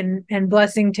me and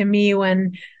blessing to me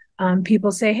when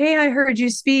people say, "Hey, I heard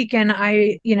you speak and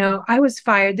I was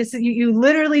fired. You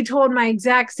literally told my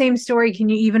exact same story. Can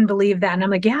you even believe that?" And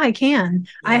I'm like, "Yeah, I can."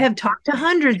 Yeah. I have talked to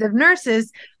hundreds of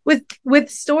nurses with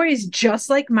stories just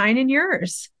like mine and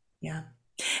yours. Yeah.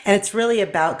 And it's really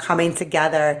about coming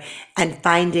together and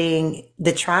finding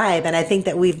the tribe. And I think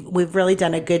that we've really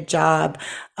done a good job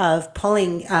of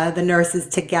pulling the nurses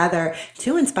together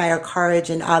to inspire courage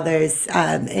in others,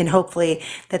 and hopefully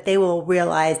that they will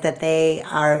realize that they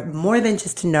are more than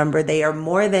just a number. They are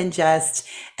more than just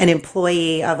an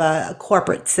employee of a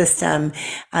corporate system,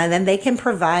 and then they can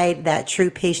provide that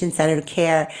true patient-centered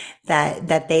care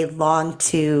that they long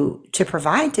to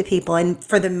provide to people. And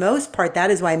for the most part,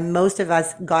 that is why most of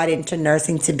us got into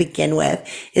nursing to begin with,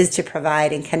 is to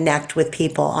provide and connect with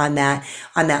people on that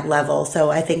level.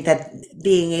 So I think that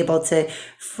being able to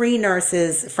free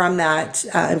nurses from that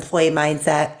employee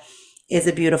mindset is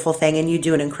a beautiful thing, and you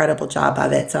do an incredible job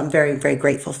of it. So I'm very, very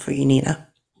grateful for you, Nina.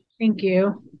 Thank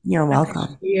you. You're welcome.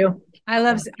 Thank you. I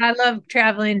love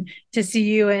traveling to see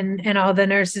you and all the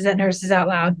nurses at Nurses Out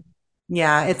Loud.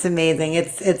 Yeah, it's amazing.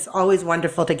 It's always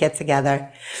wonderful to get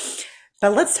together.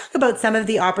 But let's talk about some of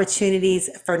the opportunities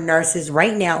for nurses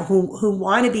right now who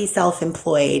want to be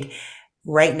self-employed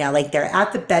right now. Like, they're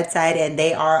at the bedside and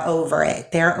they are over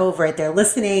it. They're over it. They're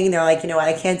listening. They're like, you know what?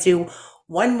 I can't do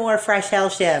one more fresh hell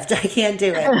shift. I can't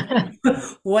do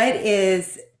it. What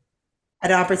is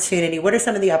an opportunity? What are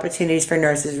some of the opportunities for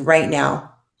nurses right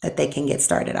now that they can get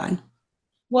started on?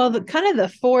 Well,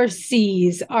 the 4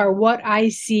 C's are what I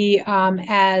see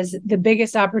as the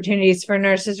biggest opportunities for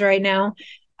nurses right now.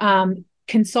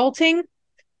 Consulting,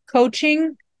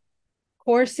 coaching,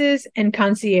 courses, and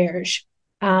concierge.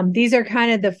 These are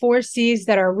kind of the 4 C's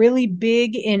that are really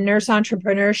big in nurse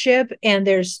entrepreneurship. And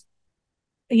there's,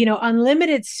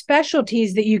 unlimited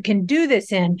specialties that you can do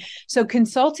this in. So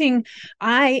consulting,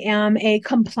 I am a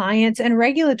compliance and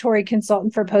regulatory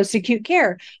consultant for post-acute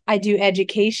care. I do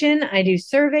education, I do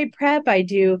survey prep, I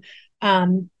do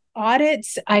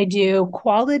audits, I do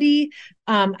quality.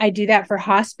 I do that for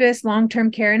hospice,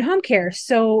 long-term care, and home care.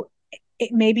 So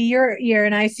maybe you're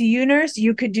an ICU nurse.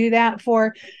 You could do that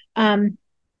for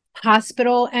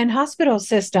hospital and hospital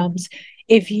systems.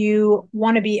 If you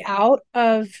want to be out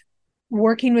of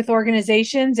working with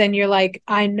organizations and you're like,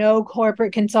 I know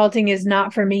corporate consulting is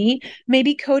not for me,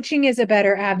 maybe coaching is a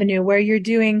better avenue, where you're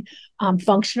doing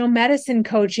functional medicine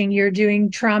coaching, you're doing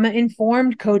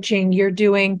trauma-informed coaching, you're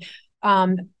doing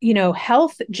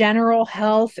health, general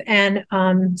health, and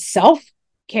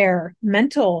self-care,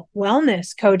 mental wellness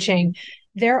coaching.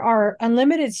 There are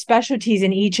unlimited specialties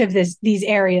in each of these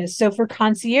areas. So for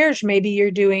concierge, maybe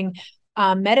you're doing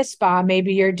Medi-spa,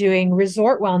 maybe you're doing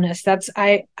resort wellness.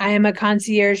 I am a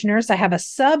concierge nurse. I have a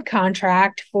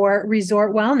subcontract for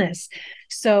resort wellness.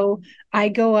 So I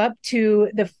go up to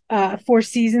the Four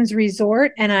Seasons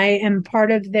Resort and I am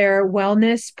part of their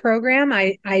wellness program.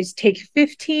 I take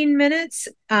 15 minutes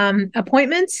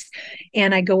appointments,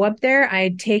 and I go up there.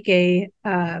 I take a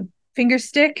finger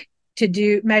stick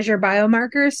to measure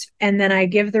biomarkers, and then I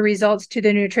give the results to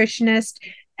the nutritionist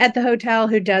at the hotel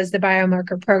who does the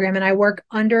biomarker program. And I work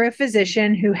under a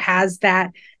physician who has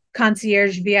that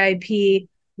concierge VIP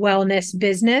wellness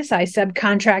business. I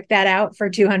subcontract that out for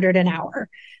 $200 an hour.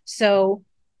 So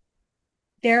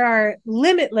there are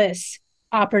limitless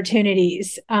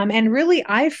opportunities. And really,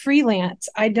 I freelance.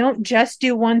 I don't just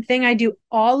do one thing. I do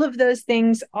all of those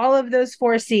things, all of those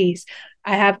 4 C's.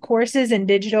 I have courses and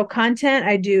digital content.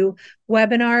 I do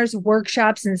webinars,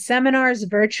 workshops, and seminars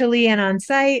virtually and on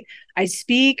site. I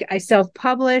speak, I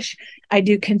self-publish, I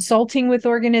do consulting with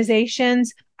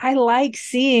organizations. I like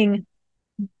seeing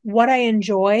what I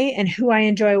enjoy and who I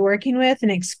enjoy working with,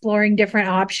 and exploring different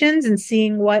options and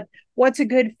seeing what's a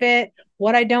good fit,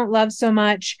 what I don't love so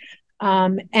much,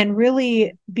 and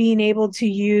really being able to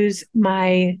use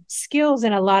my skills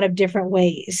in a lot of different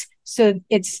ways. So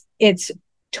it's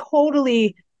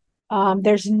totally,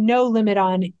 there's no limit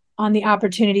on the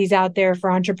opportunities out there for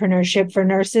entrepreneurship for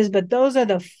nurses, but those are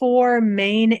the 4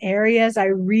 main areas I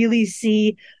really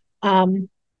see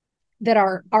that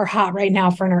are hot right now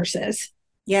for nurses.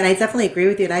 Yeah, and I definitely agree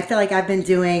with you. And I feel like I've been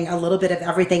doing a little bit of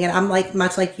everything, and I'm like,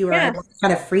 much like you are, Yeah. able to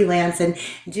kind of freelance and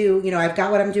do, I've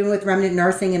got what I'm doing with Remnant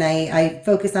Nursing, and I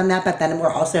focus on that. But then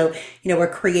we're also, we're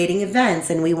creating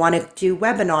events, and we want to do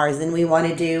webinars, and we want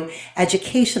to do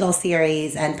educational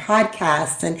series and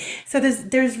podcasts. And so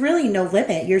there's really no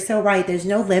limit. You're so right. There's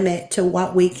no limit to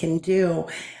what we can do.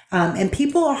 And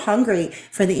people are hungry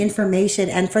for the information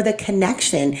and for the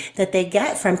connection that they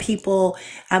get from people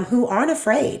who aren't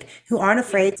afraid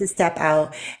to step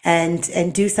out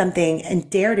and do something and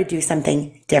dare to do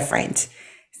something different.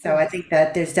 So I think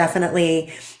that there's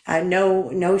definitely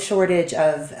no shortage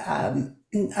of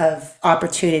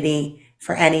opportunity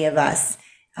for any of us,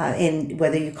 in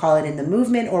whether you call it in the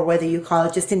movement or whether you call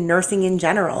it just in nursing in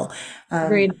general.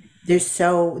 Agreed. There's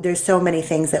so many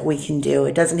things that we can do.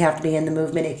 It doesn't have to be in the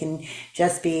movement. It can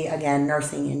just be, again,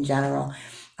 nursing in general.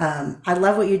 I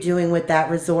love what you're doing with that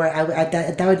resort.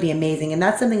 That would be amazing. And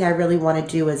that's something I really want to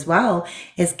do as well,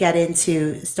 is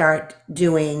start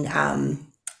doing,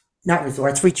 not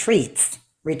resorts, retreats.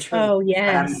 Retreat. Oh,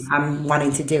 yes. I'm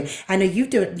wanting to do. I know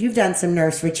you've done some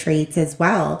nurse retreats as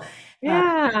well.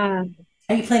 Yeah.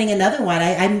 Are you planning another one?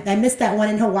 I missed that one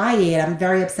in Hawaii, and I'm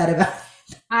very upset about it.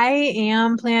 I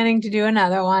am planning to do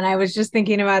another one. I was just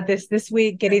thinking about this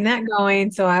week, getting that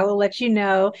going. So I will let you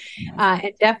know.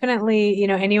 And definitely,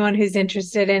 anyone who's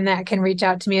interested in that can reach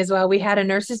out to me as well. We had a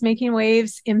Nurses Making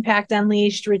Waves Impact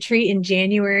Unleashed retreat in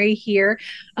January here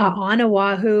on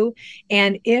Oahu.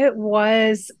 And it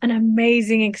was an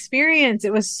amazing experience.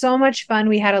 It was so much fun.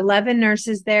 We had 11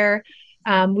 nurses there.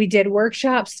 We did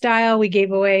workshop style. We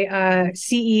gave away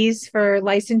CEs for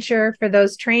licensure for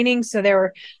those trainings. So there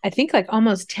were, I think, like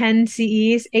almost 10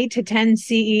 CEs, 8 to 10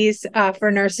 CEs for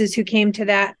nurses who came to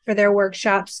that for their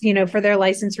workshops, for their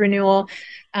license renewal.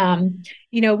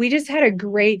 We just had a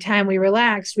great time. We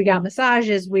relaxed. We got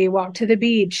massages. We walked to the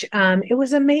beach. It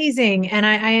was amazing. And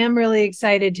I am really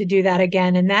excited to do that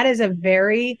again. And that is a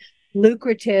very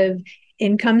lucrative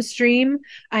income stream.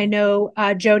 I know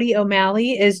Jody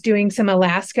O'Malley is doing some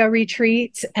Alaska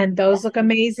retreats, and those look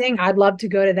amazing. I'd love to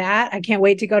go to that. I can't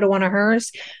wait to go to one of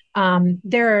hers.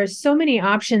 There are so many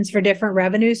options for different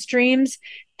revenue streams,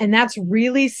 and that's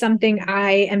really something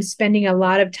I am spending a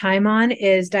lot of time on,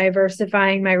 is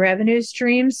diversifying my revenue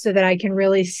streams so that I can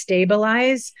really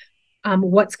stabilize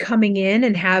what's coming in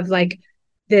and have like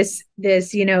this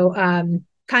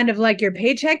kind of like your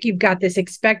paycheck. You've got this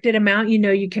expected amount,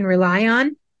 you can rely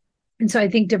on. And so I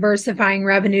think diversifying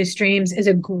revenue streams is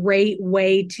a great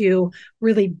way to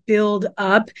really build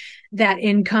up that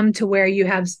income to where you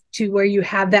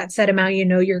have that set amount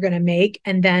you're going to make.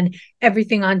 And then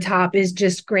everything on top is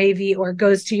just gravy, or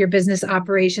goes to your business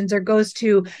operations, or goes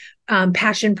to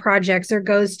passion projects, or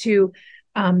goes to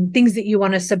things that you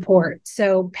want to support.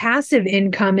 So passive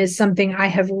income is something I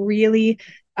have really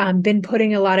been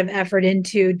putting a lot of effort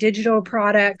into: digital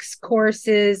products,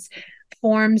 courses,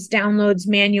 forms, downloads,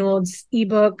 manuals,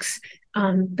 ebooks.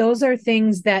 Those are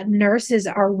things that nurses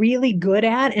are really good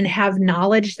at and have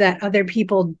knowledge that other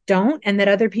people don't, and that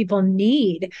other people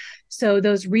need. So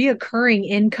those reoccurring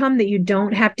income that you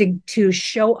don't have to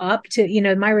show up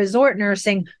to, my resort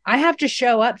nursing, I have to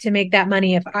show up to make that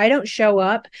money. If I don't show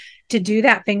up to do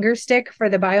that finger stick for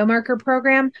the biomarker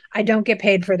program, I don't get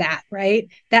paid for that, right?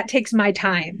 That takes my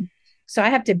time. So I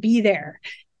have to be there.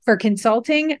 For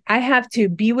consulting, I have to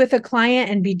be with a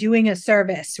client and be doing a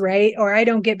service, right? Or I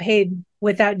don't get paid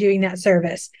without doing that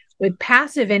service. With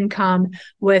passive income,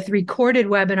 with recorded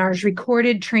webinars,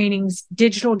 recorded trainings,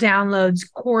 digital downloads,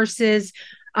 courses,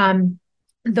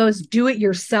 those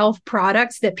do-it-yourself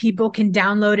products that people can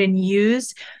download and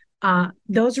use,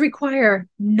 those require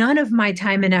none of my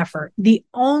time and effort. The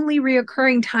only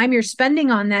reoccurring time you're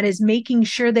spending on that is making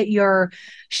sure that you're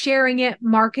sharing it,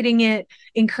 marketing it,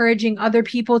 encouraging other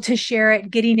people to share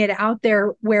it, getting it out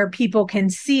there where people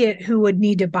can see it who would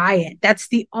need to buy it. That's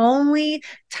the only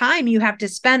time you have to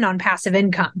spend on passive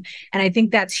income. And I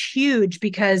think that's huge,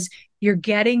 because you're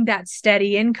getting that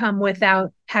steady income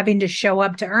without having to show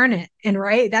up to earn it. And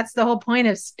right, that's the whole point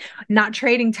of not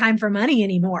trading time for money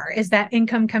anymore, is that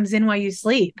income comes in while you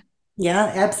sleep.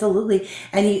 Yeah, absolutely.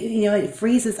 And it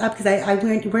frees us up,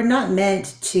 because we're not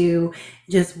meant to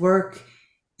just work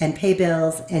and pay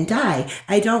bills and die.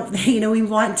 I don't, we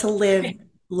want to live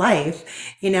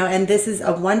life, and this is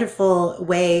a wonderful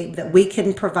way that we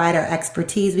can provide our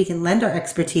expertise. We can lend our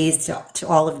expertise to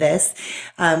all of this,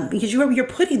 because you're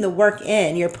putting the work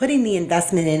in, you're putting the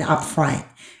investment in upfront,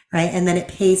 right? And then it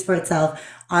pays for itself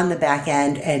on the back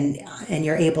end, and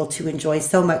you're able to enjoy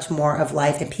so much more of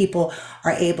life, and people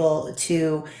are able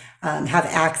to have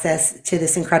access to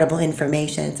this incredible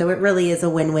information. So it really is a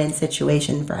win-win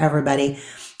situation for everybody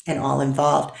and all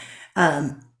involved.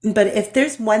 But if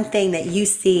there's one thing that you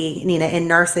see, Nina, in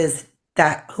nurses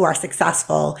who are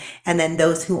successful, and then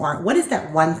those who aren't, what is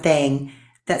that one thing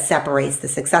that separates the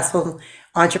successful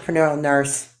entrepreneurial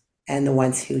nurse and the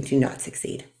ones who do not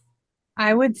succeed?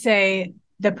 I would say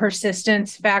the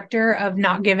persistence factor of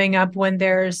not giving up when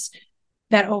there's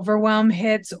that overwhelm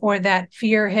hits, or that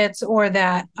fear hits, or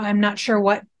that I'm not sure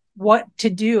what to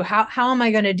do. How am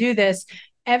I going to do this?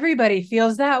 Everybody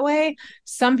feels that way.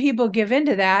 Some people give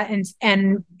into that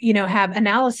and have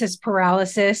analysis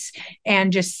paralysis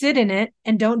and just sit in it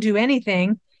and don't do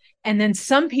anything. And then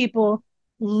some people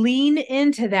lean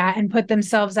into that and put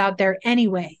themselves out there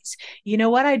anyways. You know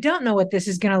what? I don't know what this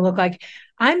is going to look like.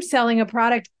 I'm selling a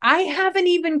product I haven't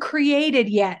even created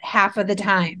yet half of the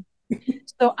time.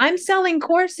 So I'm selling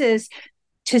courses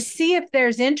to see if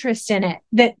there's interest in it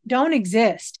that don't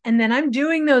exist. And then I'm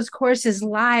doing those courses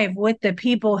live with the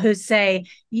people who say,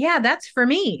 yeah, that's for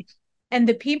me. And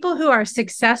the people who are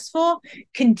successful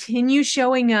continue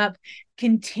showing up,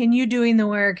 continue doing the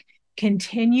work,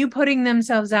 continue putting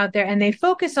themselves out there, and they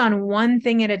focus on one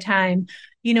thing at a time.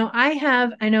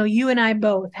 I know you and I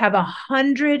both have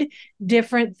 100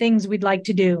 different things we'd like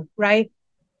to do, right?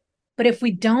 But if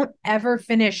we don't ever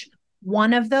finish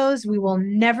one of those, we will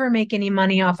never make any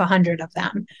money off 100 of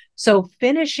them. So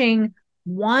finishing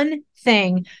one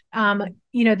thing,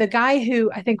 the guy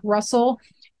who, I think Russell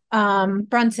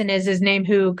Brunson is his name,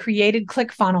 who created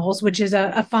ClickFunnels, which is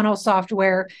a funnel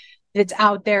software that's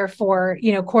out there for,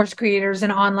 course creators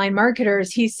and online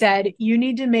marketers. He said, you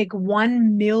need to make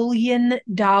 $1 million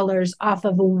off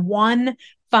of one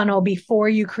funnel before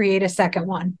you create a second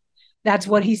one. That's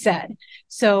what he said.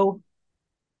 So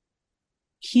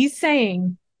he's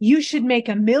saying you should make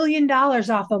 $1 million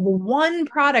off of one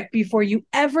product before you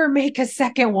ever make a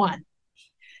second one.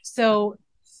 So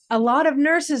a lot of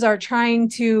nurses are trying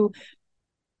to,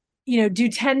 do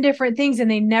 10 different things, and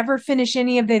they never finish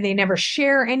any of them. They never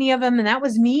share any of them. And that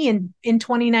was me in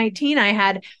 2019. I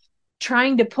had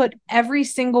trying to put every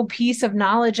single piece of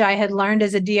knowledge I had learned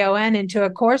as a DON into a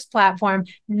course platform,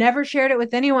 never shared it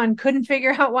with anyone, couldn't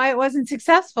figure out why it wasn't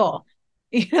successful.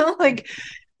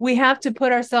 We have to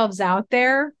put ourselves out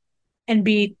there and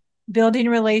be building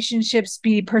relationships,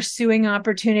 be pursuing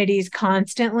opportunities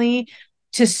constantly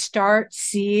to start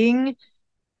seeing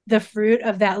the fruit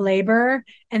of that labor.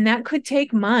 And that could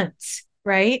take months,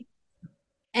 right?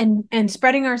 And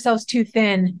spreading ourselves too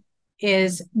thin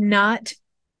is not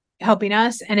helping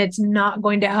us, and it's not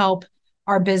going to help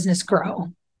our business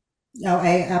grow. No,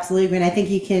 I absolutely agree. And I think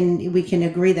we can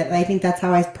agree that I think that's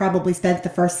how I probably spent the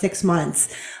first 6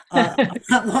 months,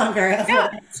 not longer.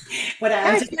 Yeah. When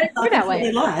I was just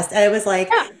completely lost. I was like,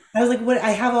 what?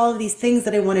 I have all of these things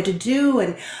that I wanted to do,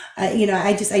 and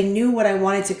I knew what I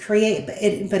wanted to create,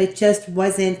 but it just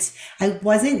wasn't. It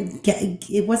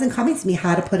wasn't coming to me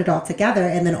how to put it all together.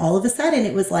 And then all of a sudden,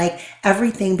 it was like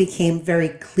everything became very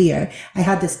clear. I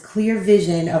had this clear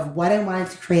vision of what I wanted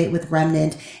to create with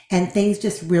Remnant, and things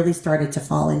just really started to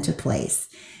fall into place.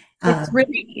 It's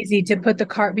really easy to put the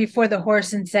cart before the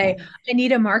horse and say, I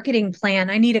need a marketing plan.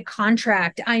 I need a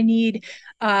contract. I need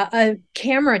a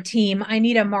camera team. I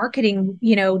need a marketing,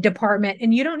 department.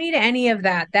 And you don't need any of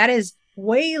that. That is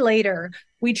way later.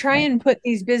 We try and put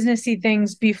these businessy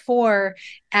things before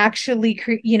actually,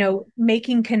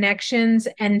 making connections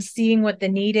and seeing what the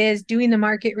need is, doing the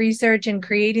market research and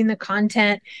creating the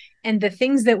content and the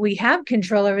things that we have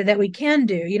control over that we can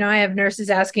do. I have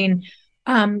nurses asking,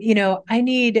 I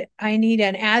need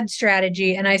an ad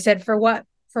strategy. And I said, for what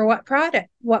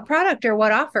product or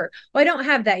what offer? Well, I don't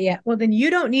have that yet. Well, then you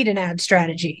don't need an ad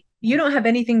strategy. You don't have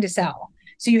anything to sell.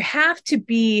 So you have to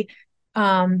be,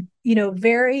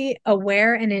 very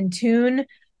aware and in tune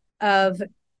of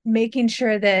making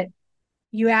sure that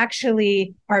you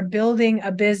actually are building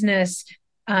a business,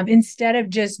 instead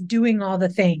of just doing all the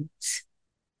things.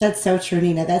 That's so true,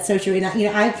 Nina. That's so true. And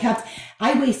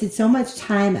I wasted so much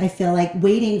time, I feel like,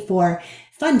 waiting for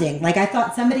funding. Like I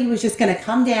thought somebody was just going to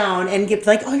come down and give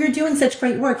oh, you're doing such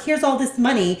great work. Here's all this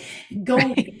money. Go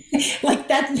like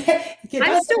that.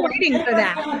 I'm still waiting for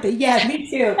that. Happened. Yeah, me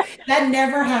too. That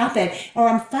never happened. Or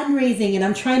I'm fundraising and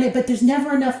I'm trying to, but there's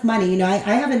never enough money. I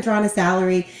haven't drawn a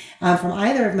salary from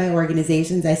either of my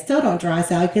organizations. I still don't draw a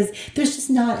salary because there's just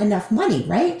not enough money.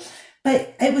 Right.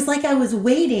 But it was like I was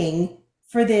waiting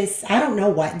for this, I don't know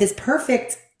what, this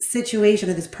perfect situation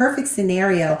or this perfect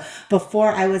scenario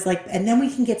before I was like, and then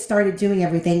we can get started doing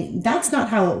everything. That's not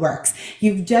how it works.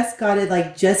 You've just got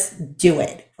to just do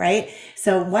it. Right.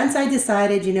 So once I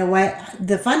decided, you know what,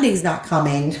 the funding's not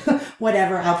coming,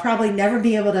 whatever, I'll probably never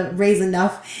be able to raise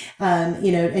enough,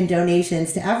 in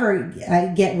donations to ever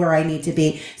get where I need to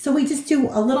be. So we just do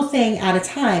a little thing at a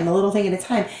time.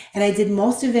 And I did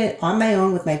most of it on my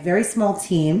own with my very small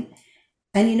team.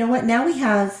 And you know what? Now we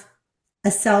have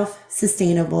a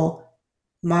self-sustainable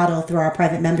model through our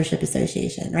private membership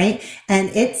association, right?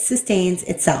 And it sustains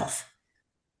itself.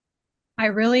 I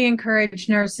really encourage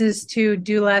nurses to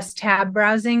do less tab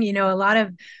browsing. A lot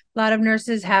of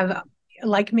nurses have,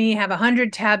 like me, have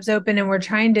 100 tabs open and we're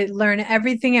trying to learn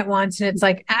everything at once. And it's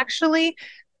like, actually,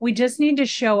 we just need to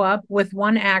show up with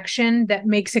one action that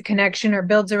makes a connection or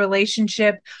builds a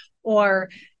relationship or,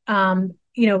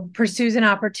 pursues an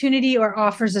opportunity or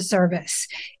offers a service.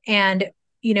 And,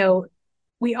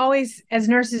 we always, as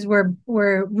nurses,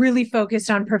 we're really focused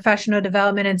on professional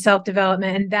development and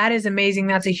self-development. And that is amazing.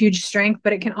 That's a huge strength,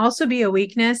 but it can also be a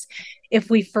weakness if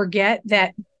we forget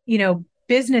that,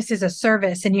 business is a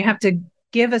service and you have to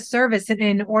give a service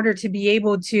in order to be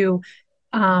able to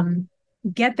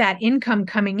get that income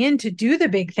coming in to do the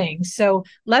big things. So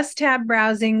less tab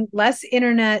browsing, less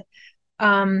internet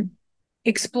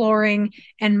exploring,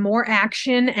 and more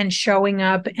action and showing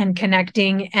up and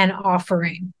connecting and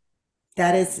offering.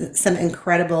 That is some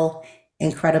incredible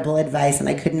advice. And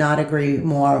I could not agree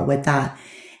more with that.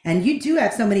 And you do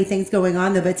have so many things going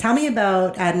on though, but tell me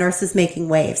about Nurses Making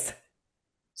Waves.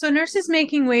 So Nurses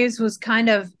Making Waves was kind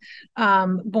of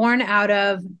born out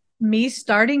of me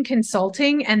starting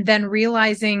consulting and then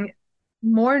realizing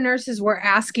more nurses were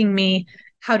asking me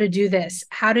how to do this,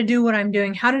 how to do what I'm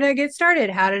doing. How did I get started?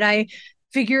 How did I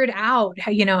figure it out?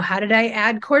 How did I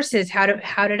add courses? How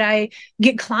did I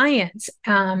get clients?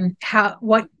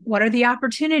 What are the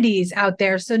opportunities out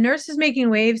there? So Nurses Making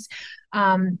Waves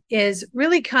is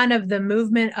really kind of the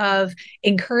movement of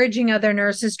encouraging other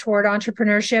nurses toward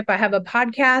entrepreneurship. I have a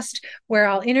podcast where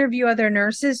I'll interview other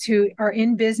nurses who are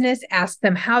in business, ask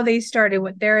them how they started,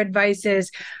 what their advice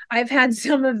is. I've had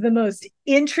some of the most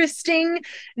interesting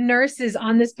nurses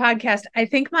on this podcast. I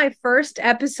think my first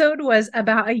episode was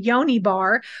about a yoni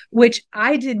bar, which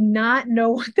I did not know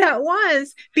what that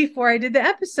was before I did the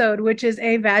episode, which is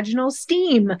a vaginal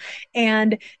steam.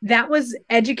 And that was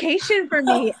education for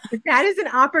me. That is an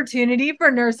opportunity for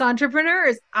nurse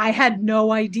entrepreneurs. I had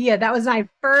no idea. That was my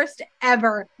first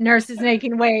ever Nurses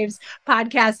Making Waves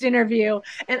podcast interview.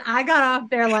 And I got off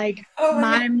there like,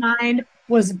 my mind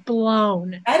was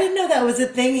blown. I didn't know that was a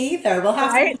thing either. We'll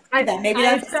have to do that. Maybe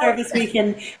that's a service we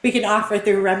can offer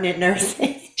through Remnant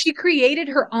Nursing. She created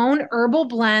her own herbal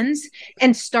blends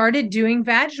and started doing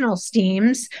vaginal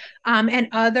steams and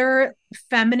other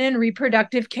feminine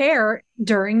reproductive care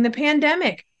during the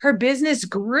pandemic. Her business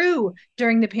grew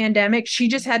during the pandemic. She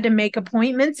just had to make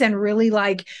appointments and really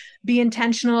be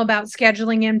intentional about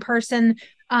scheduling in-person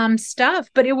stuff.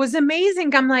 But it was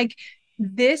amazing. I'm like,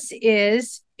 this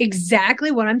is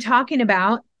exactly what I'm talking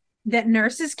about, that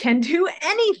nurses can do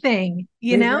anything,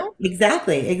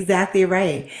 Exactly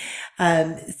right.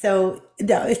 So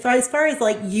as far as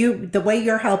the way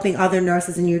you're helping other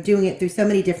nurses, and you're doing it through so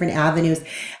many different avenues,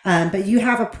 but you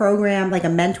have a program, like a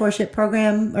mentorship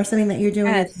program or something that you're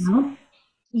doing as well?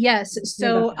 Yes.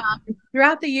 So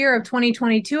throughout the year of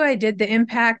 2022, I did the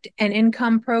Impact and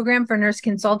Income program for nurse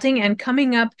consulting. And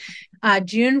coming up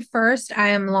June 1st, I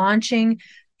am launching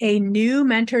a new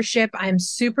mentorship I'm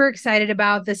super excited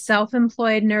about, the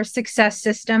Self-Employed Nurse Success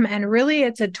System. And really,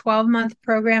 it's a 12-month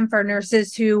program for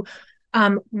nurses who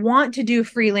want to do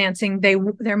freelancing.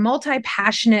 They're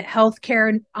multi-passionate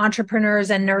healthcare entrepreneurs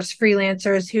and nurse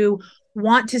freelancers who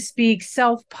want to speak,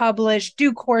 self-publish,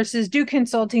 do courses, do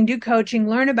consulting, do coaching,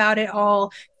 learn about it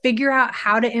all, figure out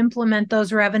how to implement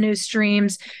those revenue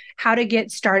streams, how to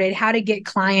get started, how to get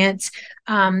clients.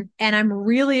 And I'm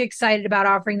really excited about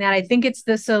offering that. I think it's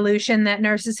the solution that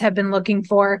nurses have been looking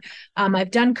for.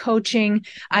 I've done coaching,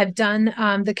 I've done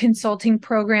the consulting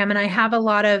program, and I have a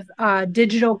lot of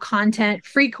digital content,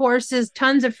 free courses,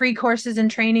 tons of free courses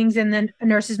and trainings in the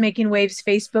Nurses Making Waves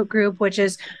Facebook group, which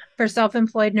is for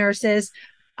self-employed nurses.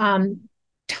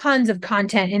 Tons of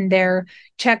content in there,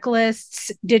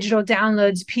 checklists, digital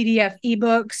downloads, PDF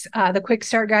ebooks, the quick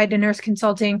start guide to nurse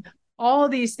consulting, all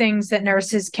these things that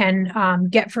nurses can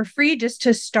get for free just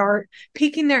to start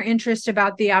piquing their interest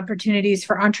about the opportunities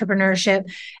for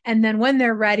entrepreneurship. And then when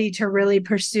they're ready to really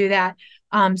pursue that,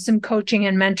 some coaching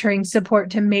and mentoring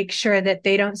support to make sure that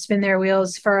they don't spin their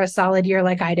wheels for a solid year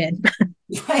like I did.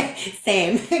 Right.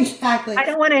 Same. Exactly. I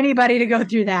don't want anybody to go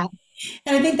through that.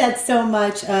 And I think that's so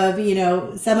much of,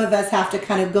 some of us have to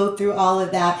kind of go through all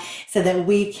of that so that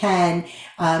we can,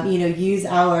 use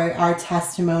our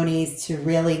testimonies to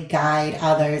really guide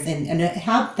others and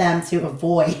help them to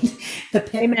avoid the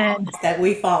pitfalls that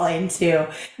we fall into.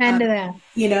 And that.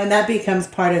 And that becomes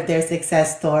part of their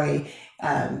success story.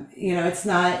 It's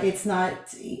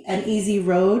not an easy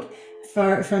road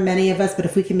for many of us, but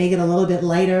if we can make it a little bit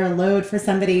lighter a load for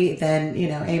somebody, then,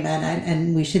 amen.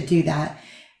 And we should do that.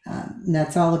 And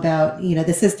that's all about,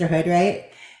 the sisterhood,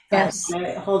 right? Yes.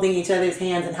 Holding each other's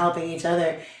hands and helping each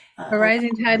other. A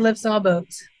rising tide lifts all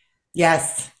boats.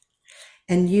 Yes.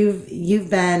 And you've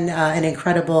been an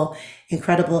incredible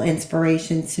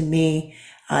inspiration to me.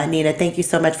 Nina, thank you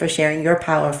so much for sharing your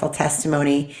powerful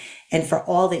testimony and for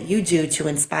all that you do to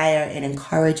inspire and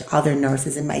encourage other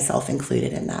nurses, and myself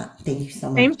included in that. Thank you so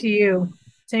much.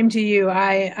 Same to you.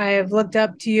 I have looked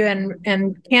up to you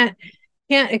and can't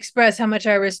express how much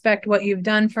I respect what you've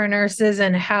done for nurses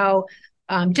and how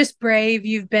just brave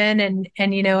you've been.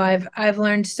 And, you know, I've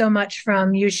learned so much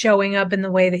from you showing up in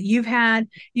the way that you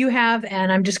have,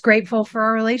 and I'm just grateful for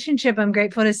our relationship. I'm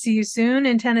grateful to see you soon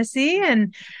in Tennessee,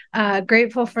 and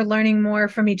grateful for learning more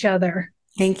from each other.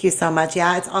 Thank you so much.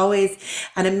 Yeah, it's always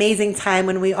an amazing time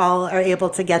when we all are able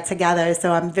to get together.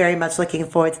 So I'm very much looking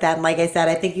forward to that. And like I said,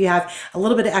 I think you have a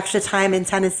little bit of extra time in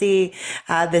Tennessee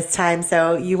this time,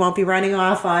 so you won't be running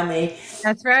off on me.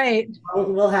 That's right.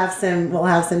 We'll have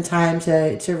some time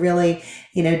to really,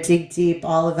 you know, dig deep,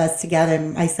 all of us together.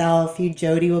 Myself, you,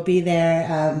 Jody will be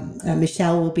there.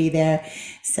 Michelle will be there.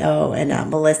 So,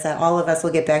 and Melissa, all of us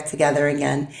will get back together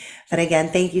again. But again,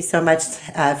 thank you so much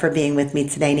for being with me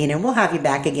today, Nina. And we'll have you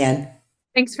back again.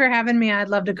 Thanks for having me. I'd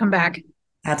love to come back.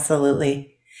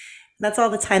 Absolutely. That's all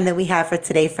the time that we have for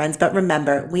today, friends. But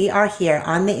remember, we are here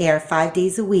on the air 5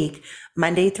 days a week,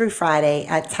 Monday through Friday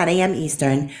at 10 a.m.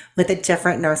 Eastern, with a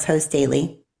different nurse host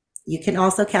daily. You can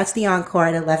also catch the encore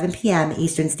at 11 p.m.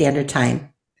 Eastern Standard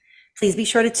Time. Please be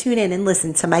sure to tune in and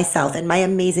listen to myself and my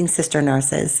amazing sister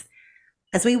nurses.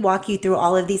 As we walk you through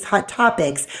all of these hot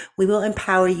topics, we will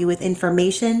empower you with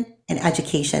information and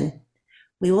education.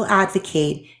 We will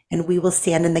advocate and we will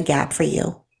stand in the gap for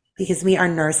you, because we are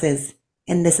nurses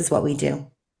and this is what we do.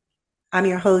 I'm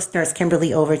your host, Nurse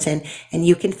Kimberly Overton, and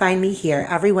you can find me here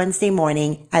every Wednesday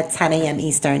morning at 10 a.m.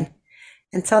 Eastern.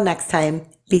 Until next time,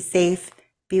 be safe,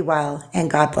 be well,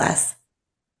 and God bless.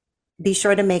 Be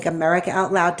sure to make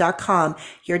AmericaOutloud.com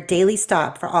your daily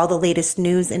stop for all the latest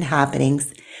news and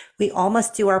happenings. We all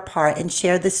must do our part and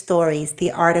share the stories,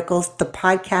 the articles, the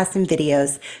podcasts, and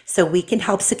videos so we can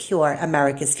help secure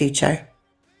America's future.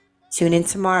 Tune in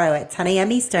tomorrow at 10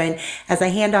 a.m. Eastern as I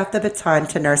hand off the baton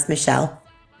to Nurse Michelle.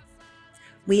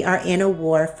 We are in a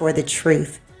war for the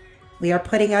truth. We are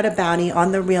putting out a bounty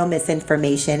on the real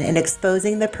misinformation and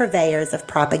exposing the purveyors of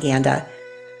propaganda.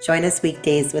 Join us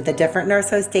weekdays with a different nurse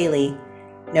host daily.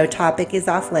 No topic is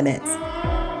off limits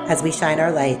as we shine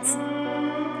our lights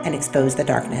and expose the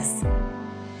darkness.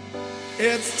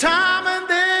 It's time and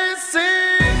they say